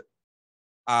 and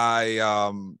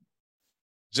I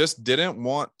just didn't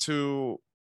want to.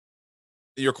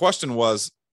 Your question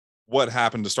was, what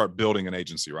happened to start building an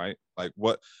agency, right? Like,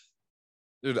 what?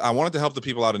 Dude, I wanted to help the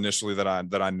people out initially that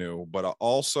I knew, but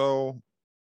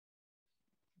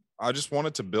I just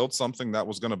wanted to build something that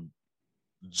was going to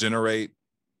generate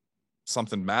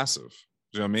something massive.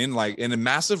 Do you know what I mean? Like, in a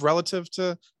massive relative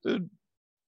to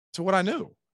what I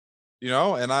knew, you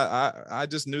know? And I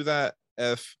just knew that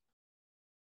if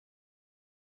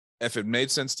it made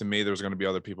sense to me, there was going to be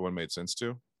other people it made sense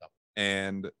to.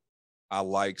 And I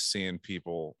like seeing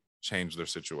people change their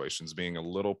situations, being a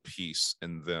little piece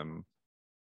in them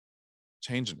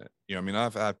changing it. You know what I mean?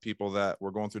 I've had people that were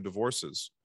going through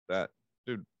divorces that,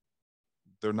 dude,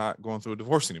 they're not going through a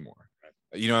divorce anymore.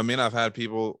 You know what I mean? I've had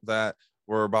people that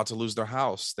were about to lose their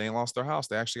house. They ain't lost their house.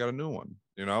 They actually got a new one,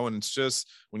 you know? And it's just,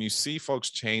 when you see folks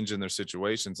change in their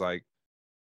situations, like,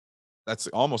 it's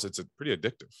a pretty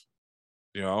addictive,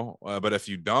 you know? But if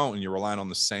you don't, and you're relying on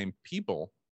the same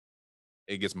people,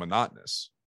 it gets monotonous,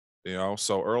 you know?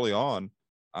 So early on,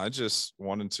 I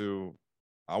wanted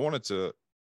to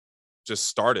just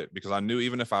start it, because I knew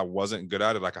even if I wasn't good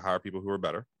at it, I could hire people who were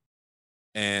better.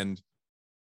 And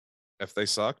if they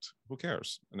sucked, who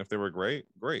cares? And if they were great,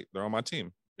 they're on my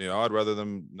team. You know, I'd rather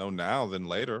them know now than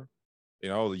later. You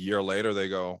know, a year later, they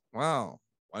go, wow,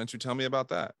 why didn't you tell me about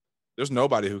that? There's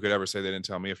nobody who could ever say they didn't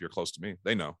tell me if you're close to me.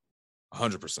 They know,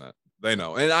 100%. They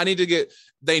know. And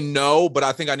they know, but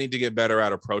I think I need to get better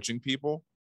at approaching people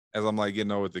as I'm like,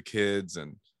 with the kids,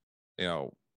 and, you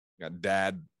know, got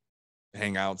dad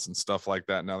hangouts and stuff like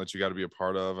that now that you got to be a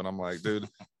part of. And I'm like, dude,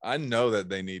 I know that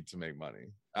they need to make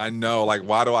money. I know, like,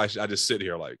 why do I just sit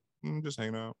here like, just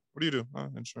hanging out? What do you do? Oh,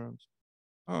 insurance.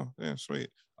 Oh, yeah, sweet.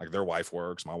 Like, their wife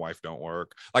works, my wife don't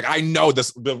work. Like, I know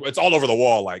this, it's all over the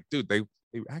wall. Like, dude, they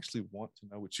actually want to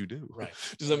know what you do. Right.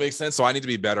 Does that make sense? So I need to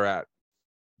be better at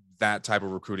that type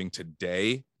of recruiting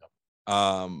today,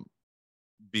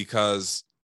 because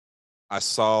I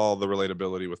saw the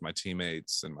relatability with my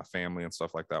teammates and my family and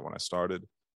stuff like that when I started.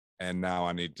 And now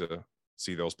I need to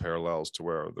see those parallels to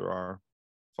where there are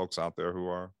folks out there who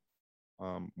are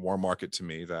more market to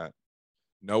me, that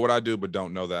know what I do, but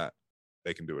don't know that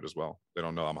they can do it as well. They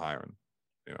don't know I'm hiring,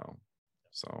 you know?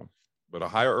 So, but I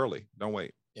hire early, don't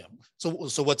wait. Yeah. So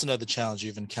what's another challenge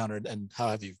you've encountered, and how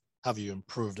have you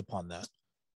improved upon that?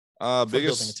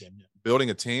 Biggest building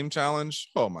a team challenge.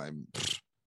 Oh my,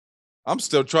 I'm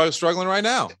still struggling right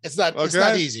now. It's not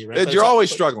easy, right? You're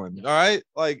always struggling. Yeah. All right.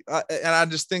 Like, and I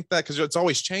just think that because it's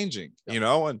always changing, you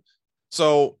know? And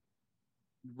so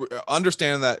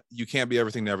understanding that you can't be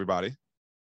everything to everybody.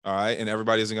 All right. And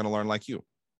everybody isn't going to learn like you.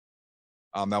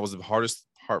 That was the hardest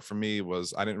part for me.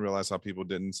 Was I didn't realize how people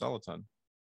didn't sell a ton.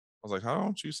 I was like, how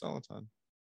don't you sell a ton?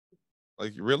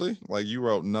 Like, really? Like, you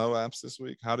wrote no apps this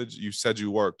week? How did you said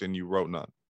you worked and you wrote none?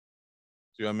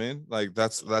 Do you know what I mean? Like,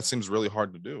 that seems really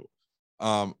hard to do.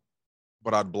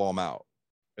 But I'd blow them out,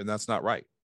 and that's not right.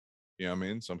 You know what I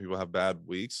mean? Some people have bad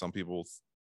weeks. Some people,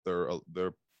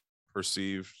 their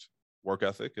perceived work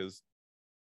ethic is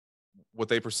what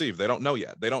they perceive. They don't know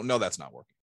yet. They don't know that's not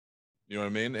working. You know what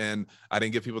I mean? And I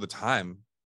didn't give people the time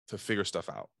to figure stuff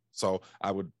out. So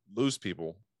I would lose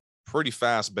people pretty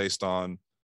fast based on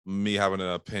me having an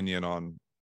opinion on,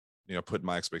 putting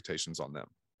my expectations on them.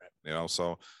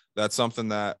 So that's something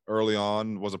that early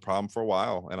on was a problem for a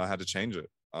while, and I had to change it.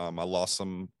 I lost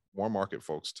some more market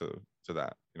folks to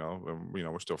that,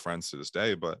 we're still friends to this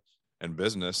day, but in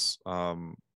business,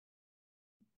 and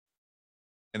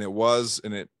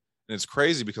it's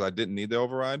crazy because I didn't need the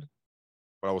override,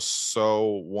 but I was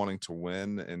so wanting to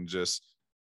win. And just,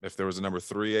 if there was a number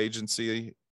 3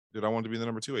 agency, dude, I wanted to be the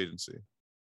number 2 agency.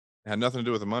 It had nothing to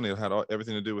do with the money. It had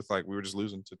everything to do with, like, we were just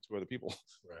losing to 2 other people.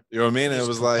 Right. You know what I mean? And it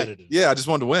was like, yeah, I just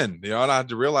wanted to win, and I had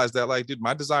to realize that, like, dude,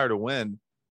 my desire to win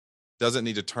doesn't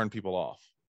need to turn people off,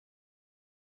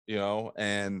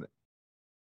 and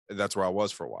that's where I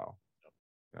was for a while,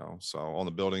 so on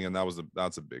the building, and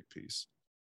that's a big piece.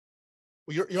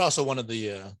 Well, you're also one of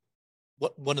the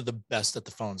best at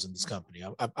the phones in this company.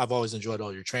 I've always enjoyed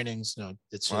all your trainings.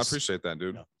 It's just, I appreciate that,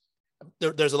 dude.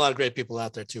 There's a lot of great people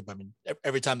out there too. But I mean,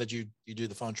 every time that you do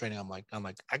the phone training, I'm like,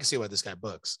 I can see why this guy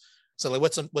books. So, like,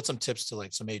 what's some tips to,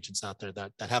 like, some agents out there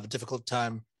that have a difficult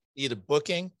time either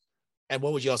booking, and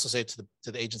what would you also say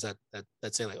to the agents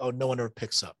that say, like, oh, no one ever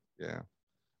picks up? Yeah.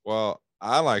 Well,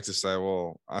 I like to say,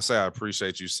 I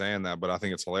appreciate you saying that, but I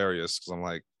think it's hilarious because I'm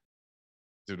like,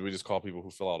 dude, we just call people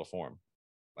who fill out a form.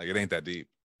 Like, it ain't that deep.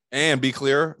 And be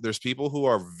clear, there's people who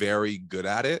are very good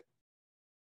at it.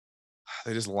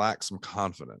 They just lack some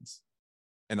confidence.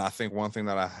 And I think one thing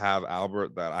that I have,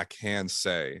 Albert, that I can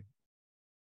say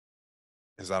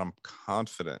is that I'm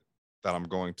confident that I'm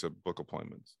going to book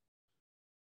appointments.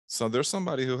 So there's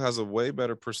somebody who has a way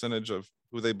better percentage of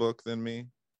who they book than me,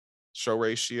 show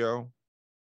ratio.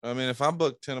 I mean, if I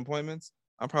book 10 appointments,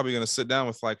 I'm probably going to sit down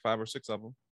with like 5 or 6 of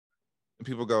them. And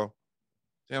people go,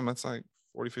 damn, that's like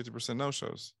 40, 50%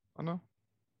 no-shows. I know.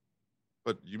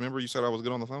 But you remember you said I was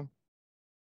good on the phone?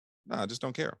 No, I just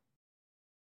don't care.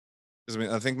 I mean,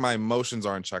 I think my emotions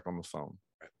are in check on the phone.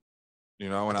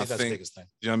 And I think that's the biggest thing.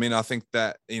 You know what I mean? I think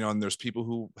that, and there's people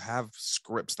who have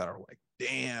scripts that are like,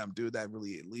 damn, dude, that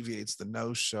really alleviates the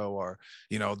no-show, or,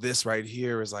 this right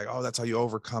here is like, oh, that's how you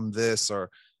overcome this, or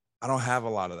I don't have a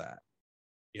lot of that.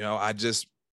 I just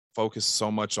focus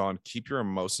so much on keep your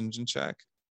emotions in check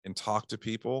and talk to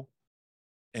people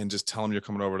and just tell them you're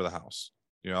coming over to the house,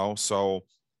 so,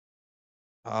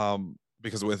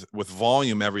 because with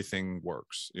volume, everything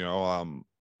works, I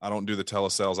don't do the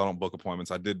telesales. I don't book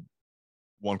appointments. I did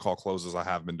one call closes. I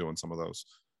have been doing some of those,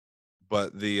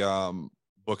 but the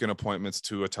booking appointments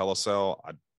to a telesale,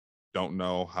 I don't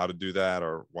know how to do that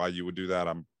or why you would do that.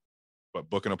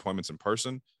 But booking appointments in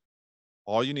person,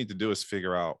 all you need to do is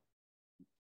figure out,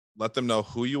 let them know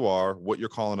who you are, what you're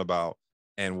calling about,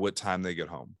 and what time they get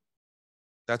home.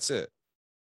 That's it.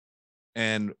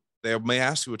 And they may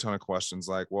ask you a ton of questions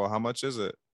like, well, how much is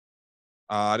it?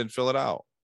 I didn't fill it out.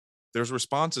 There's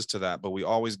responses to that, but we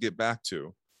always get back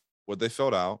to what they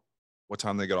filled out, what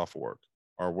time they get off of work,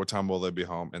 or what time will they be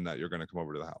home, and that you're going to come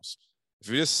over to the house. If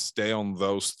you just stay on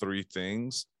those 3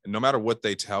 things, and no matter what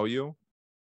they tell you,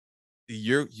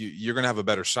 you're going to have a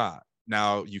better shot.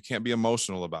 Now, you can't be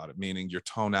emotional about it, meaning your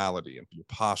tonality and your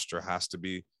posture has to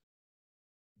be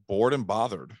bored and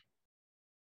bothered,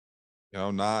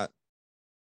 not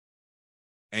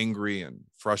angry and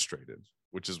frustrated,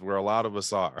 which is where a lot of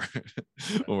us are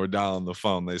when we're dialing the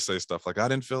phone. They say stuff like, I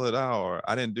didn't fill it out, or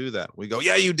I didn't do that. We go,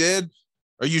 yeah, you did.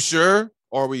 Are you sure?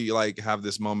 Or we like have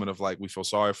this moment of like, we feel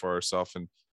sorry for ourselves and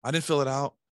I didn't fill it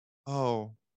out.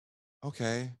 Oh,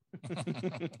 okay.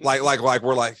 like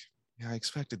we're like, yeah, I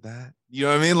expected that. You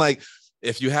know what I mean? Like,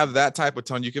 if you have that type of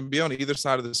tone, you can be on either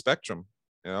side of the spectrum.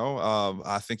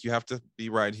 I think you have to be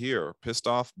right here. Pissed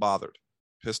off, bothered.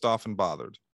 Pissed off and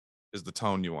bothered is the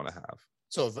tone you want to have.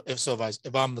 So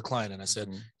if I'm the client and I said,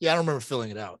 yeah, I don't remember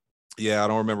filling it out. Yeah, I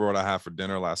don't remember what I had for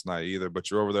dinner last night either, but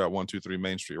you're over there at 123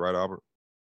 Main Street, right, Albert?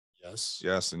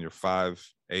 Yes. And you're 5'8",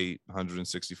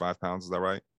 165 pounds. Is that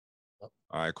right? Yep.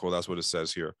 All right, cool. That's what it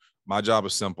says here. My job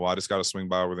is simple. I just got to swing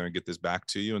by over there and get this back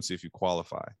to you and see if you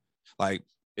qualify. Like,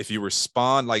 if you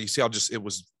respond, like, you see, it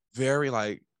was very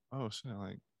like, oh shit,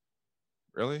 like,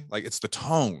 really? Like, it's the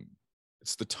tone.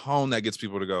 It's the tone that gets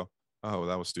people to go, oh,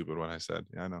 that was stupid what I said.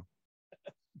 Yeah, I know.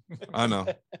 I know.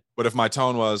 But if my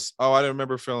tone was, oh, I didn't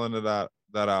remember filling that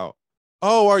out.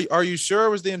 Oh, are you sure it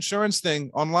was the insurance thing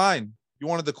online? You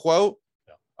wanted the quote?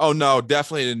 Yeah. Oh, no,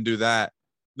 definitely didn't do that.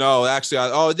 No,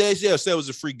 actually, they said it was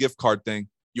a free gift card thing.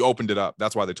 You opened it up.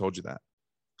 That's why they told you that.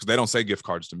 Because they don't say gift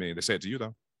cards to me. They say it to you,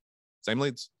 though. Same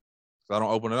leads. So I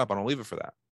don't open it up. I don't leave it for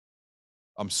that.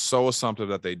 I'm so assumptive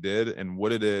that they did, and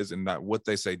what it is and that what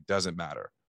they say doesn't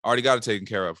matter. I already got it taken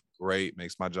care of. Great.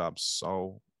 Makes my job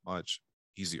so much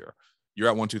easier. You're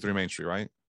at 123 Main Street, right?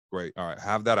 Great. All right.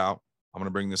 Have that out. I'm going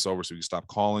to bring this over so we can stop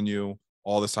calling you,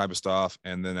 all this type of stuff.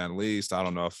 And then at least, I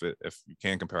don't know if you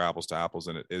can compare apples to apples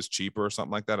and it is cheaper or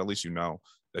something like that, at least you know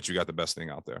that you got the best thing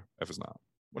out there. If it's not,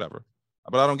 whatever.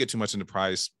 But I don't get too much into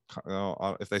price.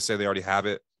 If they say they already have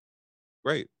it,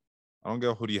 great. I don't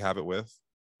go, who do you have it with?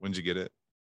 When did you get it?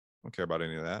 I don't care about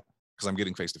any of that because I'm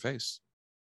getting face-to-face.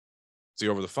 See,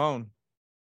 over the phone,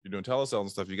 you're doing telesales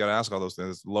and stuff. You got to ask all those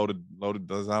things. It's loaded. I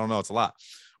don't know. It's a lot.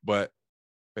 But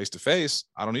face-to-face,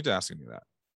 I don't need to ask any of that.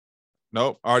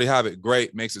 Nope, I already have it.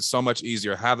 Great. Makes it so much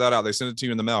easier. Have that out. They send it to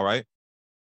you in the mail, right?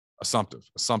 Assumptive.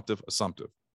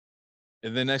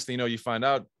 And then next thing you know, you find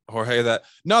out, Jorge, that,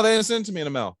 no, they didn't send it to me in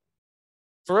the mail.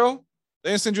 For real? They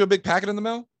didn't send you a big packet in the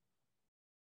mail?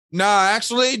 Nah,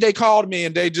 actually, they called me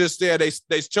and they just,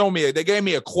 they showed me, they gave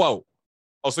me a quote.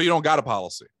 Oh, so you don't got a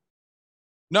policy?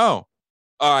 No.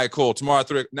 All right, cool. Tomorrow at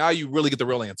 3, now you really get the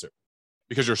real answer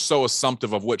because you're so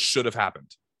assumptive of what should have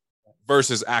happened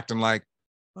versus acting like,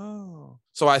 oh.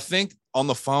 So I think on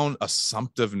the phone,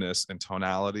 assumptiveness and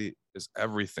tonality is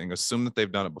everything. Assume that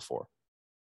they've done it before.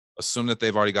 Assume that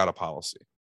they've already got a policy.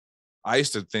 I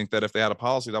used to think that if they had a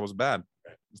policy, that was bad.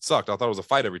 It sucked. I thought it was a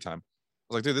fight every time.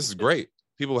 I was like, dude, this is great.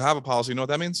 People who have a policy, you know what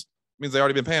that means? It means they've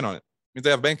already been paying on it. It means they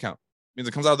have a bank account. It means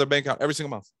it comes out of their bank account every single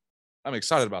month. I'm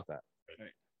excited about that.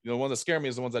 You know, the ones that scare me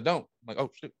is the ones that don't. I'm like, oh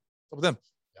shit, what's up with them?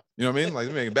 Yeah. You know what I mean? Like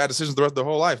they're making bad decisions the rest of their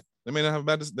whole life. They may not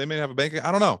have they may have a bank account.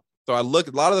 I don't know. So I look,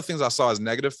 a lot of the things I saw as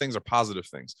negative things are positive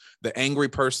things. The angry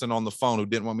person on the phone who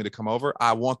didn't want me to come over,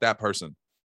 I want that person.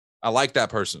 I like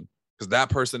that person because that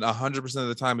person 100% of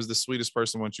the time is the sweetest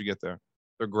person once you get there.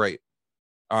 They're great.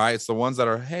 All right. It's the ones that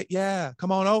are, hey, yeah,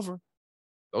 come on over.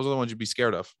 Those are the ones you'd be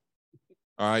scared of.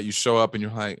 All right. You show up and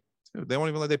you're like, dude, they won't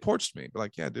even let, they porched me. But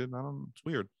like, yeah, dude, it's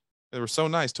weird. They were so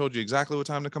nice. Told you exactly what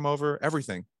time to come over.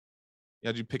 Everything. You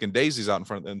had you picking daisies out in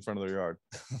front of their yard.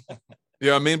 You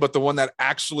know what I mean? But the one that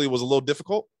actually was a little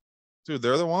difficult, dude,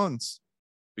 they're the ones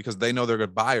because they know they're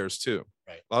good buyers too.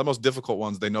 Right. A lot of the most difficult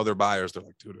ones, they know they're buyers. They're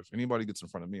like, dude, if anybody gets in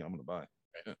front of me, I'm going to buy.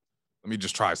 Right. Let me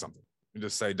just try something. You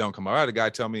just say, don't come. I had a guy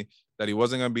tell me that he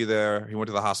wasn't going to be there. He went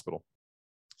to the hospital,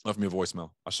 left me a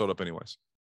voicemail. I showed up anyways.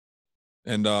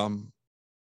 And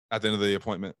at the end of the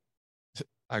appointment,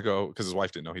 I go, because his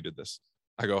wife didn't know he did this.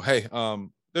 I go, hey,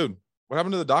 dude, what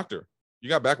happened to the doctor? You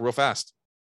got back real fast.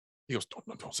 He goes,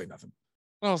 don't say nothing.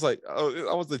 And I was like,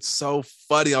 it's so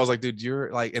funny. I was like, dude,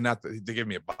 you're like, and they gave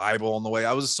me a Bible on the way.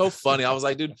 I was so funny. I was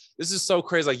like, dude, this is so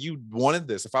crazy. Like you wanted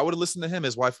this. If I would have listened to him,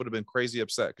 his wife would have been crazy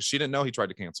upset because she didn't know he tried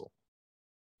to cancel.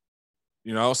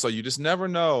 You know, so you just never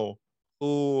know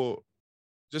who,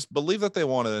 just believe that they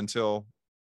want it until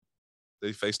they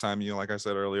FaceTime you, like I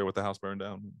said earlier, with the house burned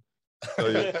down. So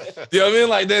you know what I mean?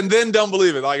 Like then don't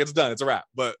believe it. Like it's done. It's a wrap.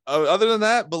 But other than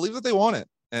that, believe that they want it.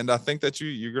 And I think that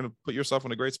you're going to put yourself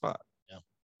in a great spot.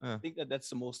 Yeah. I think that's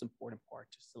the most important part,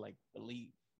 just to like believe.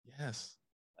 Yes.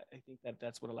 I think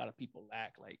that's what a lot of people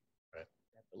lack, like that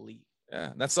belief.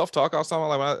 Yeah. And that self-talk, I was talking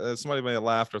about, like, somebody may have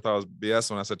laughed or thought I was BS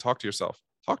when I said, talk to yourself.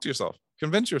 Talk to yourself.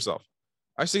 Convince yourself.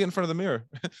 I see it in front of the mirror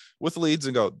with leads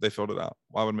and go, they filled it out.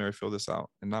 Why would Mary fill this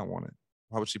out and not want it?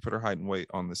 Why would she put her height and weight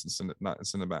on this and send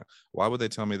it back? Why would they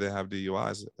tell me they have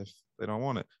DUIs if they don't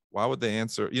want it? Why would they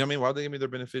answer? You know what I mean? Why would they give me their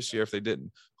beneficiary if they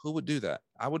didn't? Who would do that?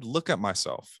 I would look at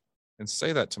myself and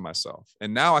say that to myself.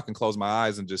 And now I can close my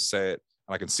eyes and just say it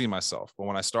and I can see myself. But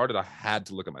when I started, I had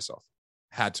to look at myself.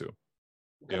 Had to.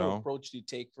 What kind of approach do you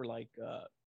take for like,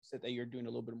 said that you're doing a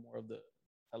little bit more of the,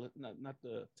 not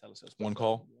the telesales. One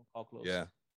call close. Yeah.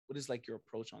 What is like your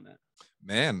approach on that?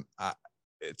 Man,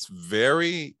 it's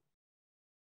very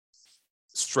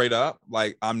straight up.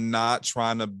 Like I'm not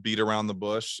trying to beat around the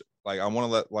bush. Like I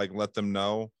want to let them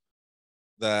know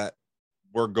that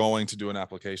we're going to do an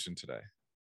application today.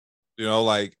 You know,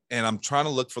 like, and I'm trying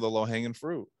to look for the low hanging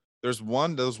fruit. Those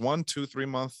 2-3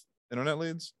 month internet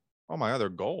leads. Oh my God, they're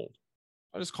gold.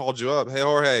 I just called you up. Hey,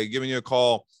 Jorge, giving you a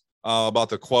call about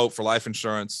the quote for life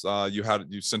insurance.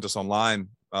 You sent us online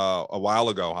a while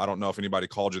ago. I don't know if anybody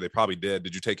called you. They probably did.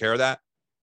 Did you take care of that?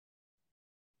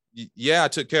 Yeah, I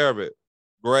took care of it.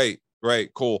 Great,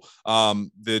 cool.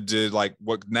 Did like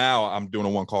what? Now I'm doing a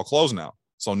one call close now.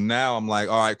 So now I'm like,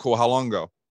 all right, cool. How long ago?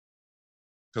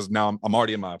 because now I'm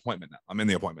already in my appointment now. I'm in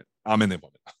the appointment.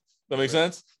 That makes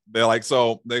sense? They're like,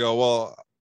 so they go, well,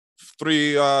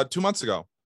 2 months ago.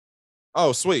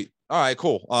 Oh, sweet. All right,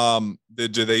 cool.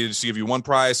 Did they just give you one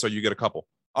price or you get a couple?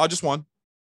 Oh, just one.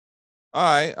 All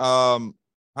right. How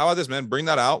about this, man? Bring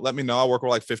that out. Let me know. I'll work with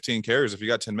like 15 carriers. If you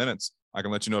got 10 minutes, I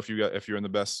can let you know if you're in the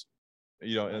best,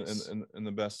 in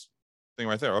the best thing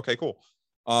right there. Okay, cool.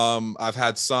 I've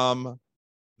had some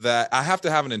that I have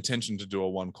to have an intention to do a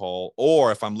one call,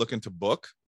 or if I'm looking to book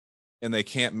and they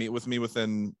can't meet with me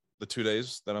within the 2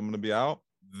 days that I'm going to be out,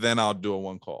 then I'll do a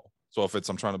one call. So if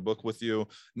I'm trying to book with you,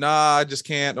 nah, I just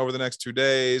can't over the next 2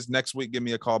 days. Next week, give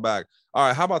me a call back. All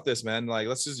right, how about this, man? Like,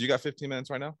 you got 15 minutes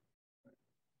right now?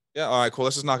 Yeah, all right, cool.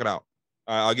 Let's just knock it out.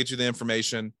 All right, I'll get you the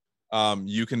information.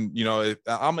 You can,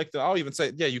 I'll even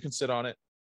say, yeah, you can sit on it.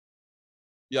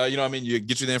 Yeah, you know what I mean? You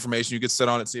get you the information, you can sit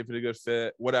on it, see if it's a good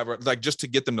fit, whatever. Like, just to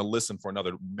get them to listen for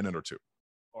another minute or two.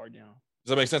 Guard down. Does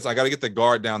that make sense? I got to get the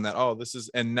guard down that,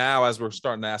 and now as we're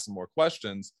starting to ask some more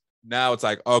questions, now it's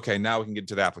like, okay, now we can get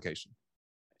to the application.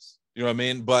 You know what I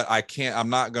mean? But I'm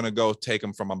not going to go take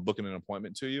them from I'm booking an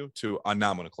appointment to you to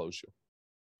now I'm going to close you.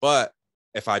 But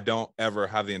if I don't ever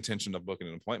have the intention of booking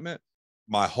an appointment,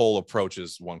 my whole approach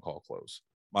is one call close.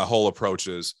 My whole approach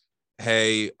is,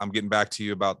 hey, I'm getting back to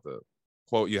you about the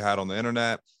quote you had on the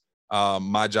internet.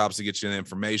 My job is to get you the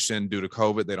information. Due to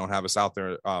COVID, they don't have us out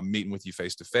there meeting with you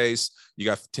face to face. You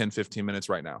got 10, 15 minutes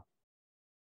right now.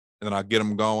 And then I get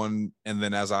them going. And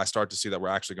then as I start to see that we're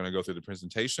actually going to go through the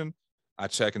presentation, I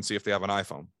check and see if they have an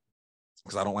iPhone,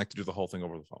 because I don't like to do the whole thing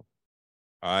over the phone.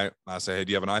 All right. I say, hey,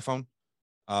 do you have an iPhone?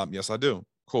 Yes, I do.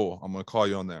 Cool. I'm going to call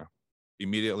you on there.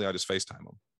 Immediately, I just FaceTime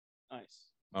them. Nice.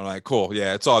 I'm like, cool.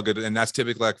 Yeah, it's all good. And that's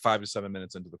typically like 5 to 7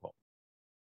 minutes into the call.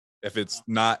 If it's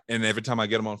not, and every time I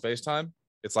get them on FaceTime,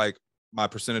 it's like my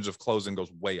percentage of closing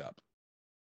goes way up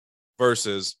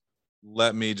versus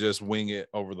let me just wing it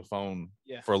over the phone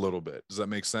for a little bit. Does that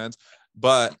make sense?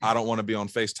 But I don't want to be on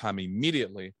FaceTime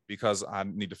immediately because I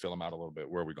need to fill them out a little bit.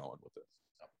 Where are we going with this?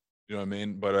 You know what I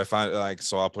mean? But if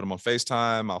so I'll put them on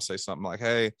FaceTime. I'll say something like,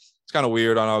 hey, it's kind of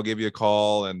weird. I'll give you a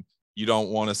call and you don't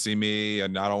want to see me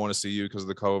and I don't want to see you because of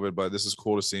the COVID, but this is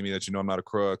cool to see me that, I'm not a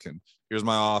crook and here's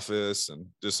my office and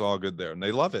just all good there. And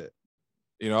they love it,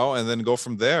 and then go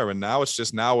from there. And now it's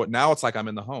just, now it's like I'm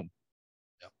in the home.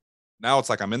 Yep. Now it's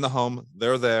like I'm in the home.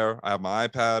 They're there. I have my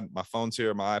iPad, my phone's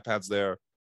here, my iPad's there,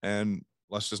 and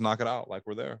let's just knock it out. Like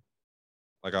we're there.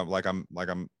 Like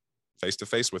I'm face to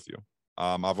face with you.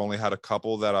 I've only had a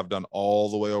couple that I've done all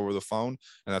the way over the phone,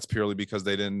 and that's purely because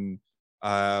they didn't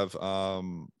have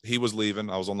he was leaving.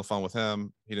 I was on the phone with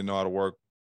him. He didn't know how to work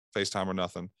FaceTime or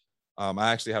nothing.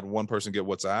 I actually had one person get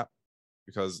WhatsApp,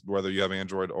 because whether you have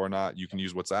Android or not, you can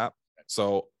use WhatsApp.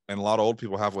 So, and a lot of old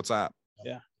people have WhatsApp.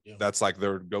 Yeah. That's like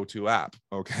their go-to app.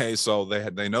 Okay. So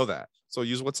they know that. So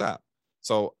use WhatsApp.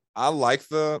 So I like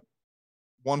the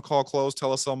one call close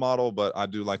telesale model, but I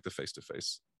do like the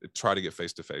face-to-face. Try to get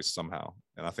face-to-face somehow.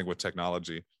 And I think with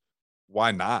technology,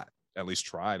 why not at least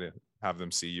try to have them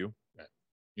see you? Right.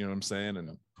 You know what I'm saying?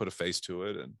 And put a face to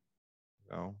it. And,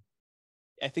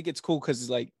 I think it's cool because it's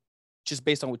like, just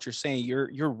based on what you're saying,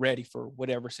 you're ready for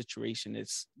whatever situation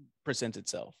presents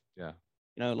itself. Yeah.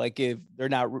 Like if they're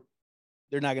not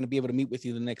going to be able to meet with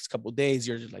you the next couple of days,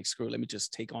 you're just like, screw it, let me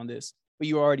just take on this. But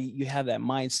you have that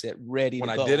mindset ready to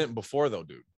go. When I didn't before though,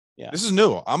 dude. Yeah. This is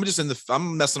new. I'm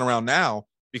messing around now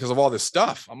because of all this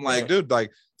stuff. I'm like, dude,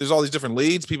 like there's all these different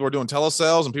leads. People are doing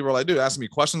telesales and people are like, dude, asking me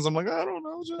questions. I'm like, I don't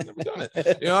know. I've never done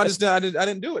it. I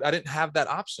didn't do it. I didn't have that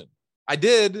option. I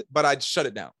did, but I shut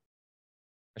it down.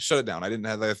 I didn't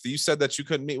have that. If you said that you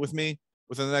couldn't meet with me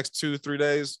within the next 2 to 3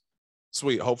 days,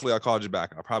 sweet. Hopefully I called you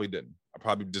back. I probably didn't. I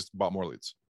probably just bought more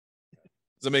leads.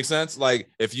 Does that make sense? Like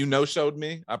if you no-showed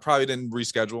me, I probably didn't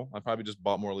reschedule. I probably just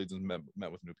bought more leads and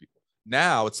met with new people.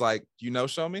 Now it's like, you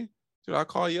no-show me? Dude, I'll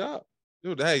call you up.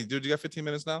 Dude, you got 15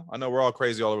 minutes now? I know we're all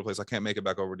crazy all over the place. I can't make it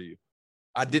back over to you.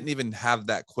 I didn't even have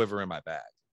that quiver in my bag.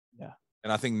 Yeah.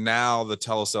 And I think now the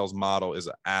telesales model is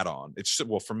an add-on. It should,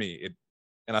 well, for me,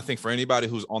 and I think for anybody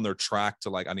who's on their track to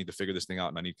like, I need to figure this thing out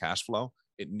and I need cash flow,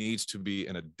 it needs to be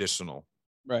an additional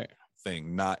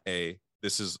thing, not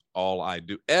this is all I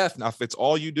do. Now, if it's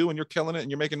all you do and you're killing it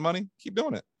and you're making money, keep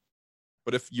doing it.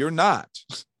 But if you're not,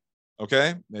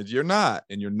 okay, if you're not,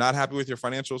 and you're not happy with your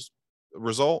financial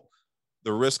result,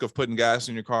 the risk of putting gas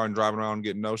in your car and driving around and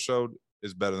getting no-showed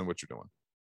is better than what you're doing.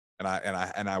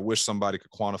 And I wish somebody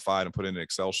could quantify it and put it in an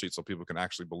Excel sheet so people can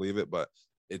actually believe it, but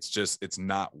it's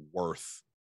not worth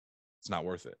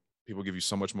it. People give you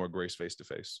so much more grace face to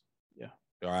face. Yeah.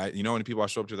 All right. How many people I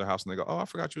show up to their house and they go, oh, I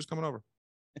forgot you was coming over.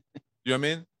 You know what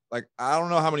I mean? like, I don't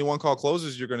know how many 1-call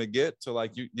closes you're going to get to,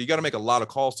 like, you got to make a lot of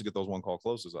calls to get those 1-call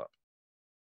closes up.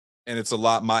 And it's a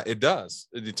lot.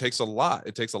 It takes a lot.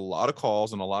 It takes a lot of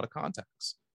calls and a lot of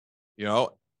contacts, you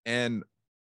know, and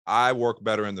I work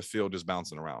better in the field just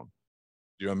bouncing around.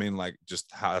 You know what I mean? Like,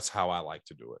 that's how I like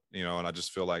to do it, you know, and I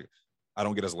just feel like I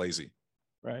don't get as lazy.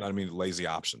 Right. You know what I mean? Lazy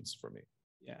options for me.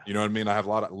 Yeah. You know what I mean? I have a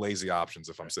lot of lazy options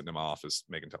if I'm sitting in my office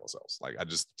making telesales. Like,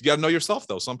 you got to know yourself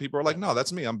though. Some people are like, no,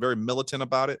 that's me. I'm very militant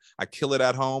about it. I kill it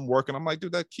at home working. I'm like,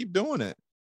 dude, keep doing it.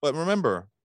 But remember,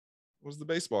 it was the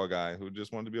baseball guy who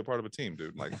just wanted to be a part of a team,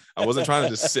 dude. Like, I wasn't trying to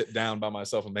just sit down by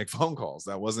myself and make phone calls.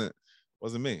 That wasn't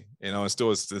me, you know. It still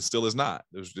is not.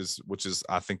 There's just, which is,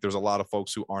 I think there's a lot of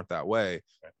folks who aren't that way,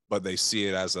 but they see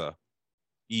it as a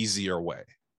easier way.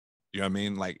 You know what I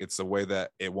mean? Like, it's a way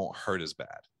that it won't hurt as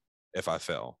bad if I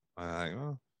fail. I'm like,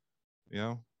 oh, you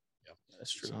know. Yeah,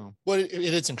 that's true. So, well, it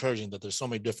is encouraging that there's so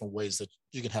many different ways that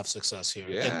you can have success here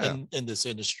in this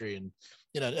industry, and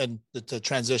you know, and the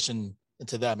transition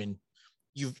into that. I mean,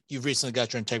 you've recently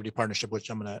got your integrity partnership, which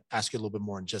I'm going to ask you a little bit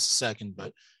more in just a second,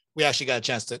 but we actually got a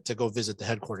chance to go visit the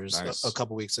headquarters a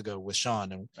couple weeks ago with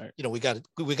Sean, and you know, we got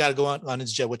to go on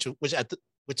his jet, which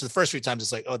the first few times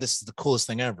it's like, oh, this is the coolest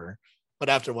thing ever, but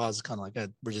after a while it's kind of like,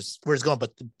 we're just going.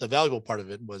 But the valuable part of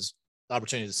it was the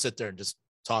opportunity to sit there and just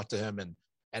talk to him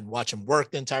and watch him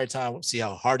work the entire time, see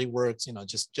how hard he works, you know,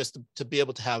 just to be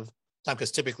able to have time,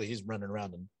 because typically he's running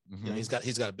around and you know, he's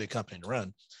got a big company to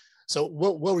run. So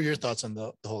what were your thoughts on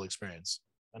the whole experience?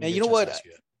 And you know what,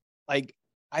 like,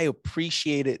 I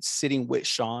appreciated sitting with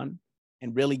Sean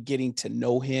and really getting to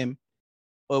know him.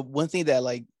 But one thing that,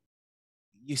 like,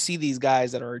 you see these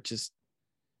guys that are just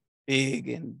big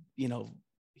and, you know,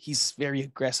 he's a very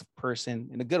aggressive person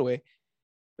in a good way,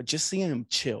 but just seeing him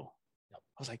chill, I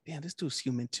was like, damn, this dude's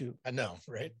human too. I know,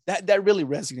 right? That really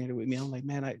resonated with me. I'm like,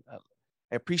 man, I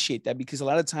appreciate that, because a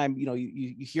lot of time, you know,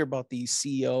 you hear about these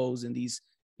CEOs and these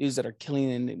dudes that are killing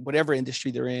in whatever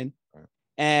industry they're in. Right.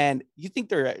 And you think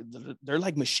they're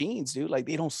like machines, dude. Like,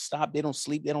 they don't stop, they don't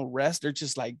sleep, they don't rest. They're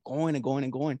just like going and going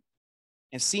and going.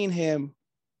 And seeing him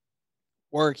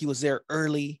work, he was there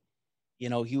early, you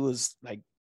know, he was like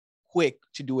quick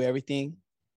to do everything.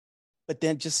 But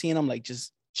then just seeing him like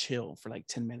just chill for like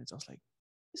 10 minutes, I was like,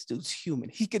 this dude's human.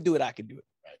 He could do it, I could do it.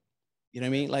 Right. You know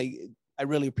what I mean? Like, I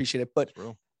really appreciate it. But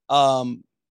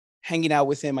hanging out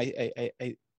with him, I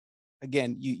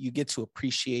again, you get to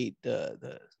appreciate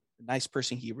the nice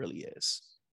person he really is.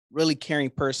 Really caring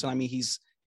person. I mean,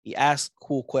 he asks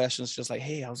cool questions, just like,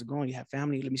 hey, how's it going? You have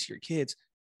family? Let me see your kids.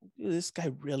 Dude, this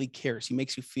guy really cares. He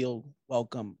makes you feel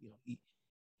welcome. You know, he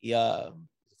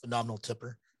phenomenal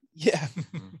tipper. Yeah.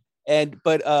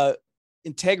 But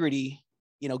integrity,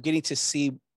 you know, getting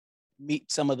to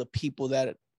meet some of the people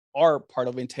that are part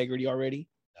of integrity already.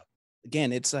 Yeah.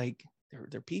 Again, it's like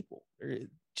they're people. They're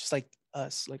just like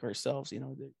us, like ourselves, you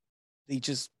know. They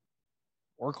just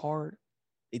work hard.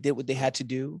 They did what they had to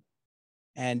do,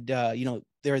 and you know,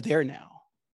 they're there now.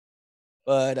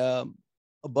 But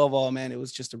above all, man, it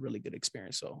was just a really good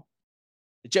experience. So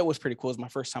the jet was pretty cool. It was my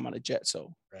first time on a jet,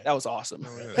 so that was awesome.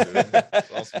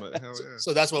 That's awesome. Hell yeah.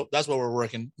 So that's what we're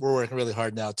working really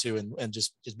hard now too, and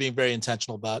just being very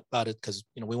intentional about it, because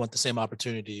you know, we want the same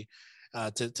opportunity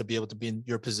to be able to be in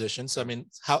your position. So I mean,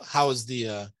 how is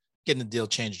the getting the deal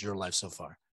changed your life so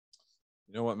far?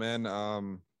 You know what,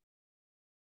 man?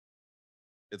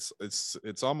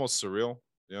 It's almost surreal.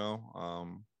 You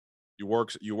know, you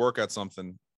work at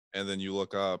something, and then you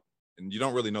look up and you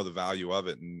don't really know the value of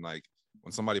it, and like,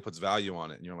 when somebody puts value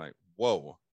on it and you're like,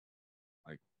 whoa,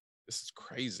 like, this is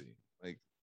crazy. Like,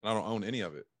 I don't own any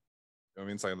of it. You know what I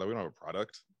mean? It's like, we don't have a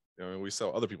product. You know what I mean? We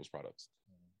sell other people's products.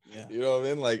 Yeah. You know what I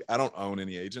mean? Like, I don't own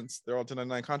any agents. They're all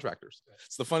 1099 contractors.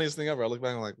 It's the funniest thing ever. I look back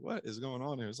and I'm like, what is going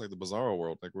on here? It's like the bizarro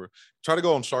world. Like, we're trying to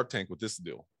go on Shark Tank with this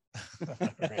deal.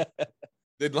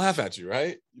 They'd laugh at you,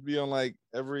 right? You'd be on like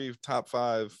every top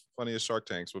 5 funniest Shark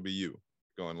Tanks would be you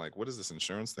going like, what is this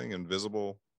insurance thing?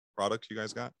 Invisible product you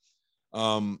guys got?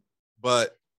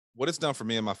 But what it's done for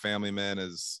me and my family, man,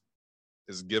 is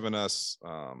given us,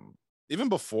 even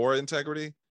before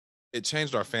integrity, it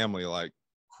changed our family like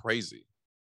crazy.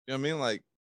 You know what I mean? Like,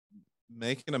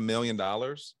 making $1 million. Do you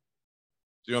know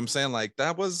what I'm saying? Like,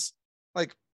 that was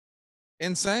like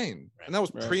insane. Right. And that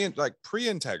was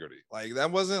pre-integrity. Like, that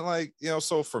wasn't like, you know,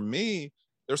 so for me,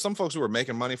 there's some folks who were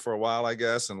making money for a while, I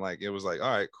guess. And like, it was like,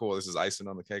 all right, cool. This is icing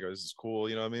on the cake, or this is cool.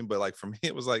 You know what I mean? But like, for me,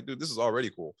 it was like, dude, this is already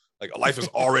cool. Like, life is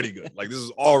already good. Like, this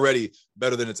is already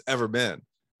better than it's ever been.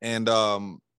 And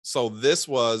so this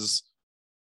was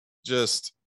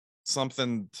just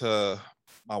something to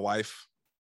my wife.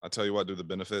 I tell you what, do the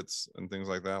benefits and things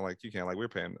like that. Like, you can't, like, we're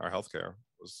paying our healthcare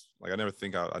was like, I didn't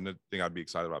think I'd be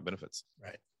excited about benefits.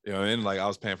 Right. You know what I mean? Like I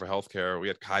was paying for healthcare. We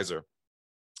had Kaiser,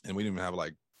 and we didn't even have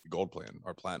like gold plan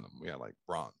or platinum. We had like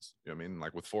bronze. You know what I mean?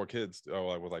 Like with 4 kids, or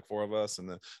like with like 4 of us, and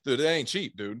then dude, it ain't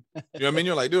cheap, dude. You know what I mean?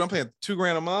 You're like, dude, I'm paying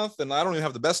 $2,000 a month, and I don't even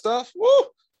have the best stuff. Woo,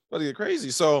 about to get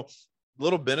crazy. So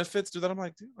little benefits, dude. That I'm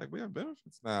like, dude, like we have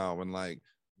benefits now, and like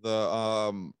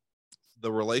the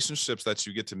relationships that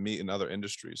you get to meet in other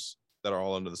industries that are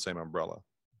all under the same umbrella,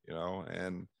 you know,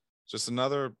 and just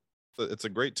it's a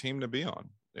great team to be on,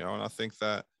 you know. And I think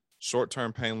that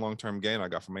short-term pain, long-term gain I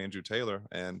got from Andrew Taylor.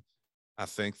 And I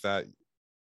think that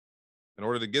in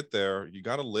order to get there, you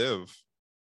got to live.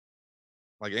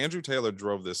 Like Andrew Taylor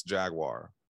drove this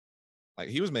Jaguar. Like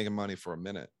he was making money for a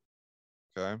minute.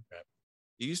 Okay. Right.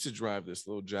 He used to drive this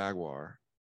little Jaguar.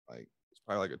 Like it's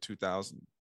probably like a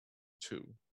 2002,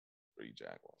 3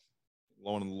 Jaguar.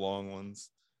 One of the long ones.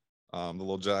 The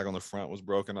little jag on the front was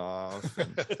broken off.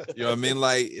 And, you know what I mean?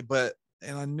 Like,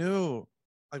 and I knew,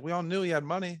 like we all knew he had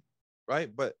money, right?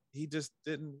 But he just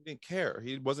didn't care.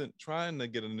 He wasn't trying to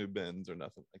get a new Benz or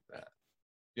nothing like that.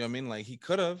 You know what I mean? Like he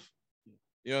could have,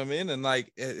 you know what I mean? And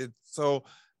like, so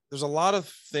there's a lot of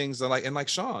things that like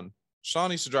Sean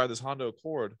used to drive this Honda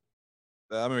Accord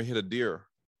that I remember hit a deer,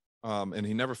 and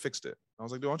he never fixed it. I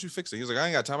was like, dude, why don't you fix it? He was like, I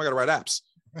ain't got time. I got to write apps.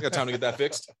 I got time to get that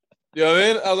fixed. You know what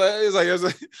I mean? I was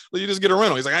like, well, you just get a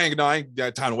rental. He's like, I ain't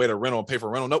got time to wait a rental and pay for a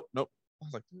rental. Nope. I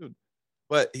was like, dude,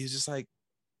 but he's just like,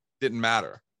 didn't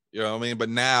matter. You know what I mean? But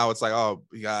now it's like, oh,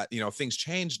 we got, you know, things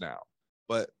change now,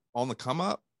 but on the come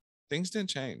up, things didn't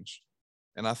change.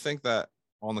 And I think that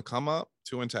on the come up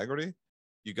to integrity,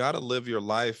 you got to live your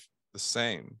life the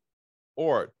same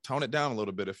or tone it down a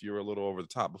little bit if you were a little over the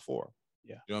top before.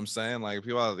 Yeah. You know what I'm saying? Like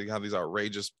people have these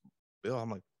outrageous bills. I'm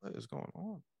like, what is going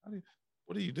on?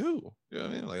 What do you do? You know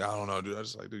what I mean? Like, I don't know, dude. I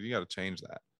just like, dude, you got to change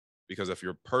that, because if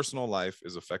your personal life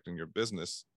is affecting your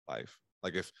business life,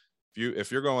 like if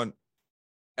you're going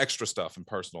extra stuff in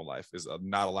personal life is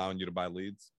not allowing you to buy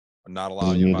leads or not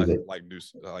allowing you to buy,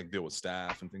 deal with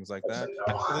staff and things like that,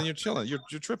 well, then you're chilling. You're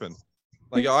tripping.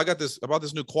 Like, yo, I got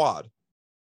this new quad,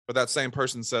 but that same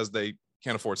person says they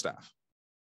can't afford staff.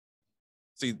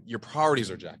 See, your priorities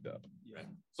are jacked up. Right.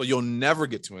 So you'll never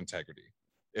get to integrity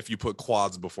if you put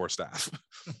quads before staff.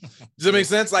 Does that make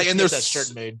sense? Like, and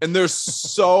there's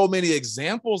so many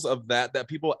examples of that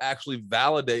people actually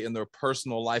validate in their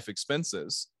personal life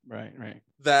expenses. Right.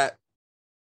 That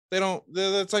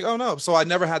it's like, oh no. So I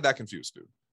never had that confused, dude.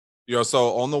 You know,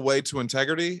 so on the way to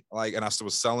integrity, like, and I still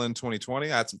was selling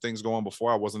 2020. I had some things going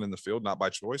before. I wasn't in the field, not by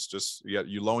choice. Just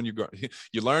you learn, you grow,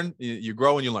 you learn, you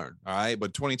grow and you learn. All right.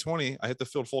 But 2020, I hit the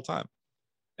field full time.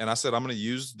 And I said, I'm going to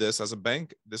use this as a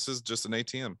bank. This is just an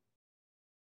ATM.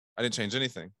 I didn't change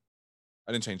anything,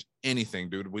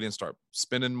 dude. We didn't start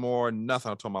spending more,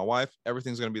 nothing. I told my wife,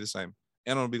 everything's going to be the same.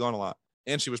 And I'm going to be gone a lot.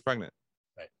 And she was pregnant.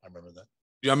 Right. I remember that.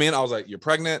 You know what I mean? I was like, you're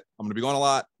pregnant. I'm going to be gone a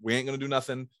lot. We ain't going to do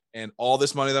nothing. And all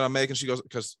this money that I'm making, she goes,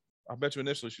 because I bet you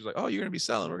initially, she's like, oh, you're going to be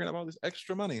selling. We're going to have all this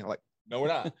extra money. I'm like, no, we're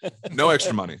not. No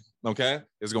extra money. Okay.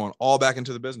 It's going all back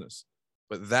into the business.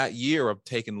 But that year of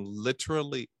taking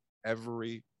literally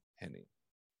every penny.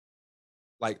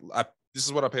 Like, this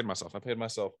is what I paid myself. I paid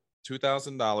myself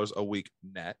 $2,000 a week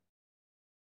net.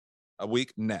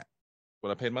 What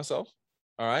I paid myself.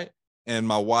 All right. And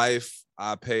my wife,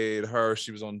 I paid her.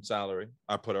 She was on salary.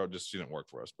 I put her, she didn't work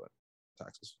for us, but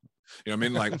taxes. You know what I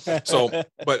mean? Like, so,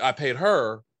 but I paid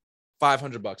her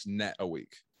 $500 net a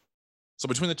week. So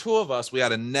between the two of us, we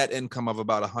had a net income of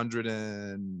about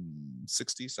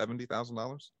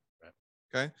 $160,000-$170,000. Right.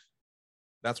 Okay.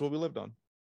 That's what we lived on.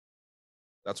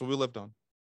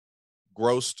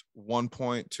 Grossed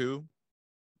 1.2.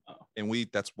 And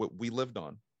that's what we lived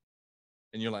on.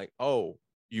 And you're like, oh,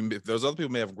 those other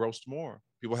people may have grossed more.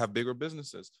 People have bigger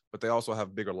businesses, but they also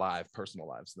have bigger personal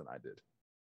lives than I did.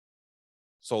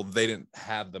 So they didn't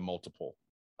have the multiple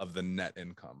of the net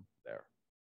income there.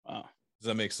 Wow. Does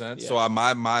that make sense? Yeah. So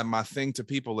my thing to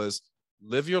people is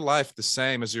live your life the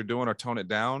same as you're doing, or tone it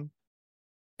down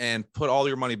and put all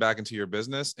your money back into your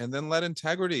business, and then let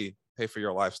integrity pay for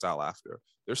your lifestyle after.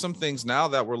 There's some things now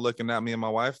that we're looking at, me and my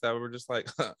wife, that we're just like,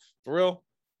 for real?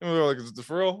 And we were like,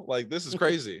 for real? Like, this is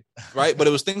crazy. Right? But it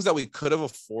was things that we could have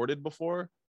afforded before,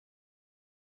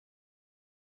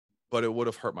 but it would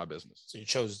have hurt my business. So you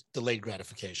chose delayed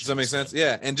gratification. Does that make sense?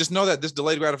 Yeah. And just know that this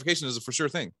delayed gratification is a for sure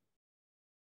thing.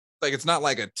 Like, it's not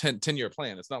like a 10-year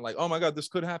plan. It's not like, oh my God, this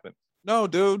could happen. No,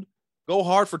 dude, go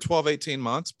hard for 12, 18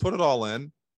 months, put it all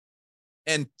in.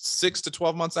 And 6 to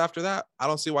 12 months after that, I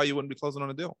don't see why you wouldn't be closing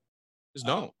on a deal. Just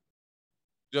don't.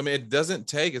 You know what I mean? It doesn't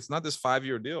take, it's not this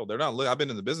 5-year deal. They're not, I've been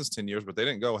in the business 10 years, but they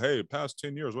didn't go, hey, past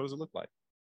 10 years, what does it look like?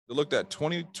 They looked at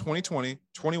 2020,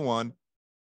 21.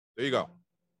 There you go. Does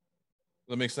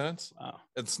that make sense? Wow.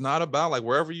 It's not about like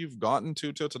wherever you've gotten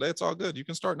to till today. It's all good. You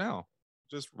can start now.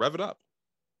 Just rev it up.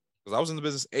 Because I was in the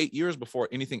business 8 years before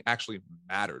anything actually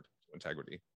mattered to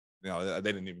integrity. You know,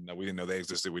 they didn't even know. We didn't know they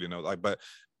existed. We didn't know. Like, but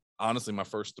honestly, my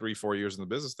first 3-4 years in the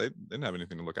business, they didn't have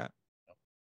anything to look at.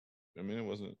 I mean, it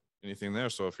wasn't anything there.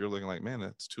 So if you're looking like, man,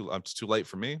 it's too late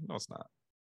for me. No, it's not.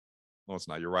 No, it's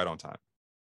not. You're right on time.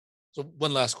 So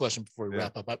one last question before we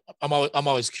wrap up. I'm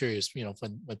always curious, you know,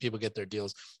 when people get their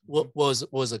deals, what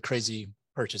was a crazy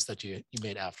purchase that you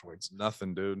made afterwards?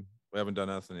 Nothing, dude. We haven't done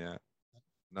nothing yet.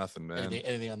 Nothing, man.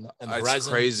 Anything on the it's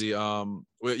horizon? Crazy.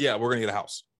 We're gonna get a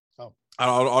house. Oh, I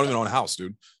don't even own a house,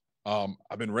 dude.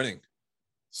 I've been renting.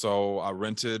 So I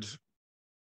rented.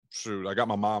 Shoot, I got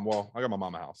my mom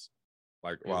a house.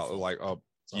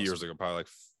 Years ago, probably like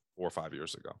 4 or 5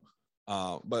 years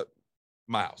ago. But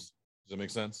my house. Does that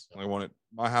make sense? I wanted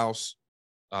my house,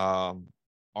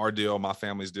 our deal, my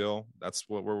family's deal. That's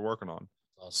what we're working on.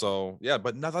 Awesome. So yeah,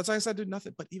 but no, that's like I said, dude,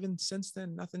 nothing. But even since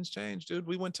then, nothing's changed, dude.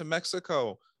 We went to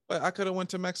Mexico, but I could have went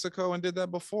to Mexico and did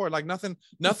that before. Like nothing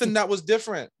that was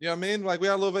different. You know what I mean? Like we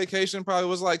had a little vacation, probably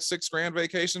was like $6,000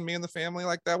 vacation, me and the family.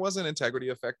 Like that wasn't integrity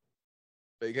effect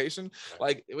vacation.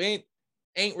 Like we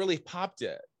ain't really popped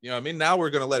yet. You know what I mean? Now we're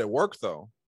gonna let it work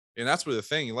though. And that's where the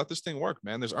thing, you let this thing work,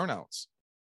 man. There's earnouts.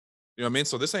 You know what I mean?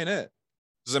 So this ain't it.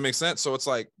 Does that make sense? So it's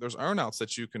like there's earnouts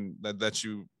that you can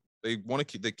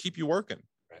they keep you working.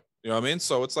 Right. You know what I mean?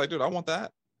 So it's like, dude, I want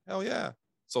that. Hell yeah.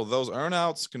 So those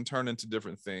earnouts can turn into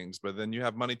different things, but then you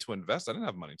have money to invest. I didn't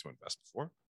have money to invest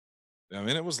before. You know what I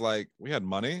mean? It was like we had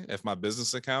money. If my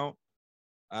business account,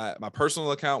 my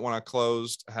personal account when I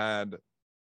closed had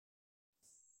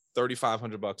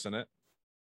 $3,500 in it.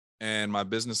 And my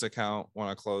business account when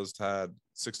I closed had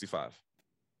 65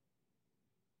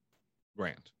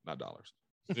 grand, not dollars.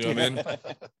 You know what I mean?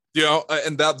 You know,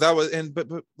 and that was, and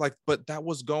but that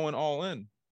was going all in. You know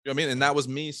what I mean? And that was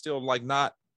me still like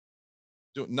not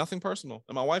doing nothing personal.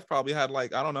 And my wife probably had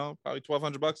like, I don't know, probably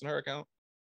 $1,200 in her account.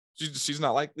 She's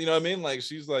not like, you know what I mean? Like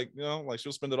she's like, you know, like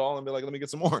she'll spend it all and be like, let me get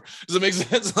some more. Does it make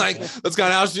sense? Like that's kind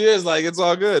of how she is. Like it's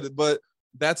all good. But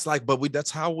that's like,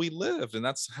 that's how we lived, and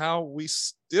that's how we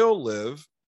still live.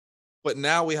 But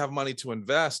now we have money to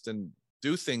invest and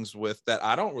do things with that.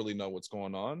 I don't really know what's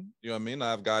going on. You know what I mean?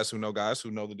 I have guys who know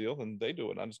the deal and they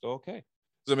do it. I just go, okay.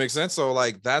 Does it make sense? So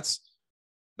like that's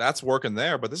working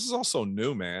there. But this is also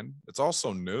new, man. It's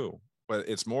also new, but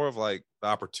it's more of like the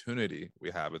opportunity we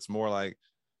have. It's more like,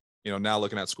 you know, now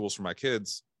looking at schools for my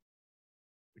kids,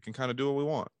 we can kind of do what we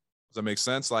want. Does that make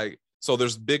sense? Like, so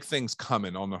there's big things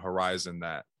coming on the horizon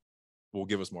that will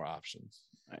give us more options.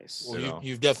 Nice. Well,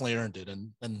 you've definitely earned it,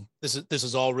 and this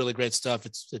is all really great stuff.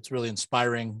 It's really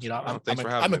inspiring. You know,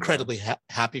 I'm incredibly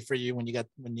happy for you when you got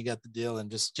the deal, and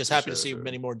just happy to see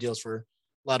many more deals for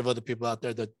a lot of other people out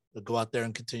there that go out there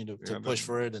and continue to push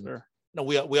for it. And you know,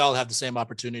 we all have the same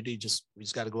opportunity. We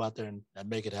just got to go out there and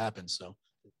make it happen. So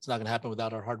it's not going to happen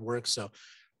without our hard work. So,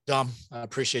 Dom, I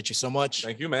appreciate you so much.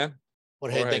 Thank you, man.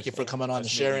 Jorge, thank you for coming on and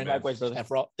sharing. And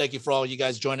thank you for all you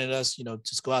guys joining us. You know,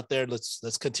 just go out there. Let's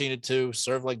continue to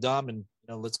serve like Dom, and you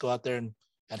know, let's go out there and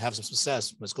have some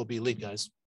success. Let's go be elite, guys.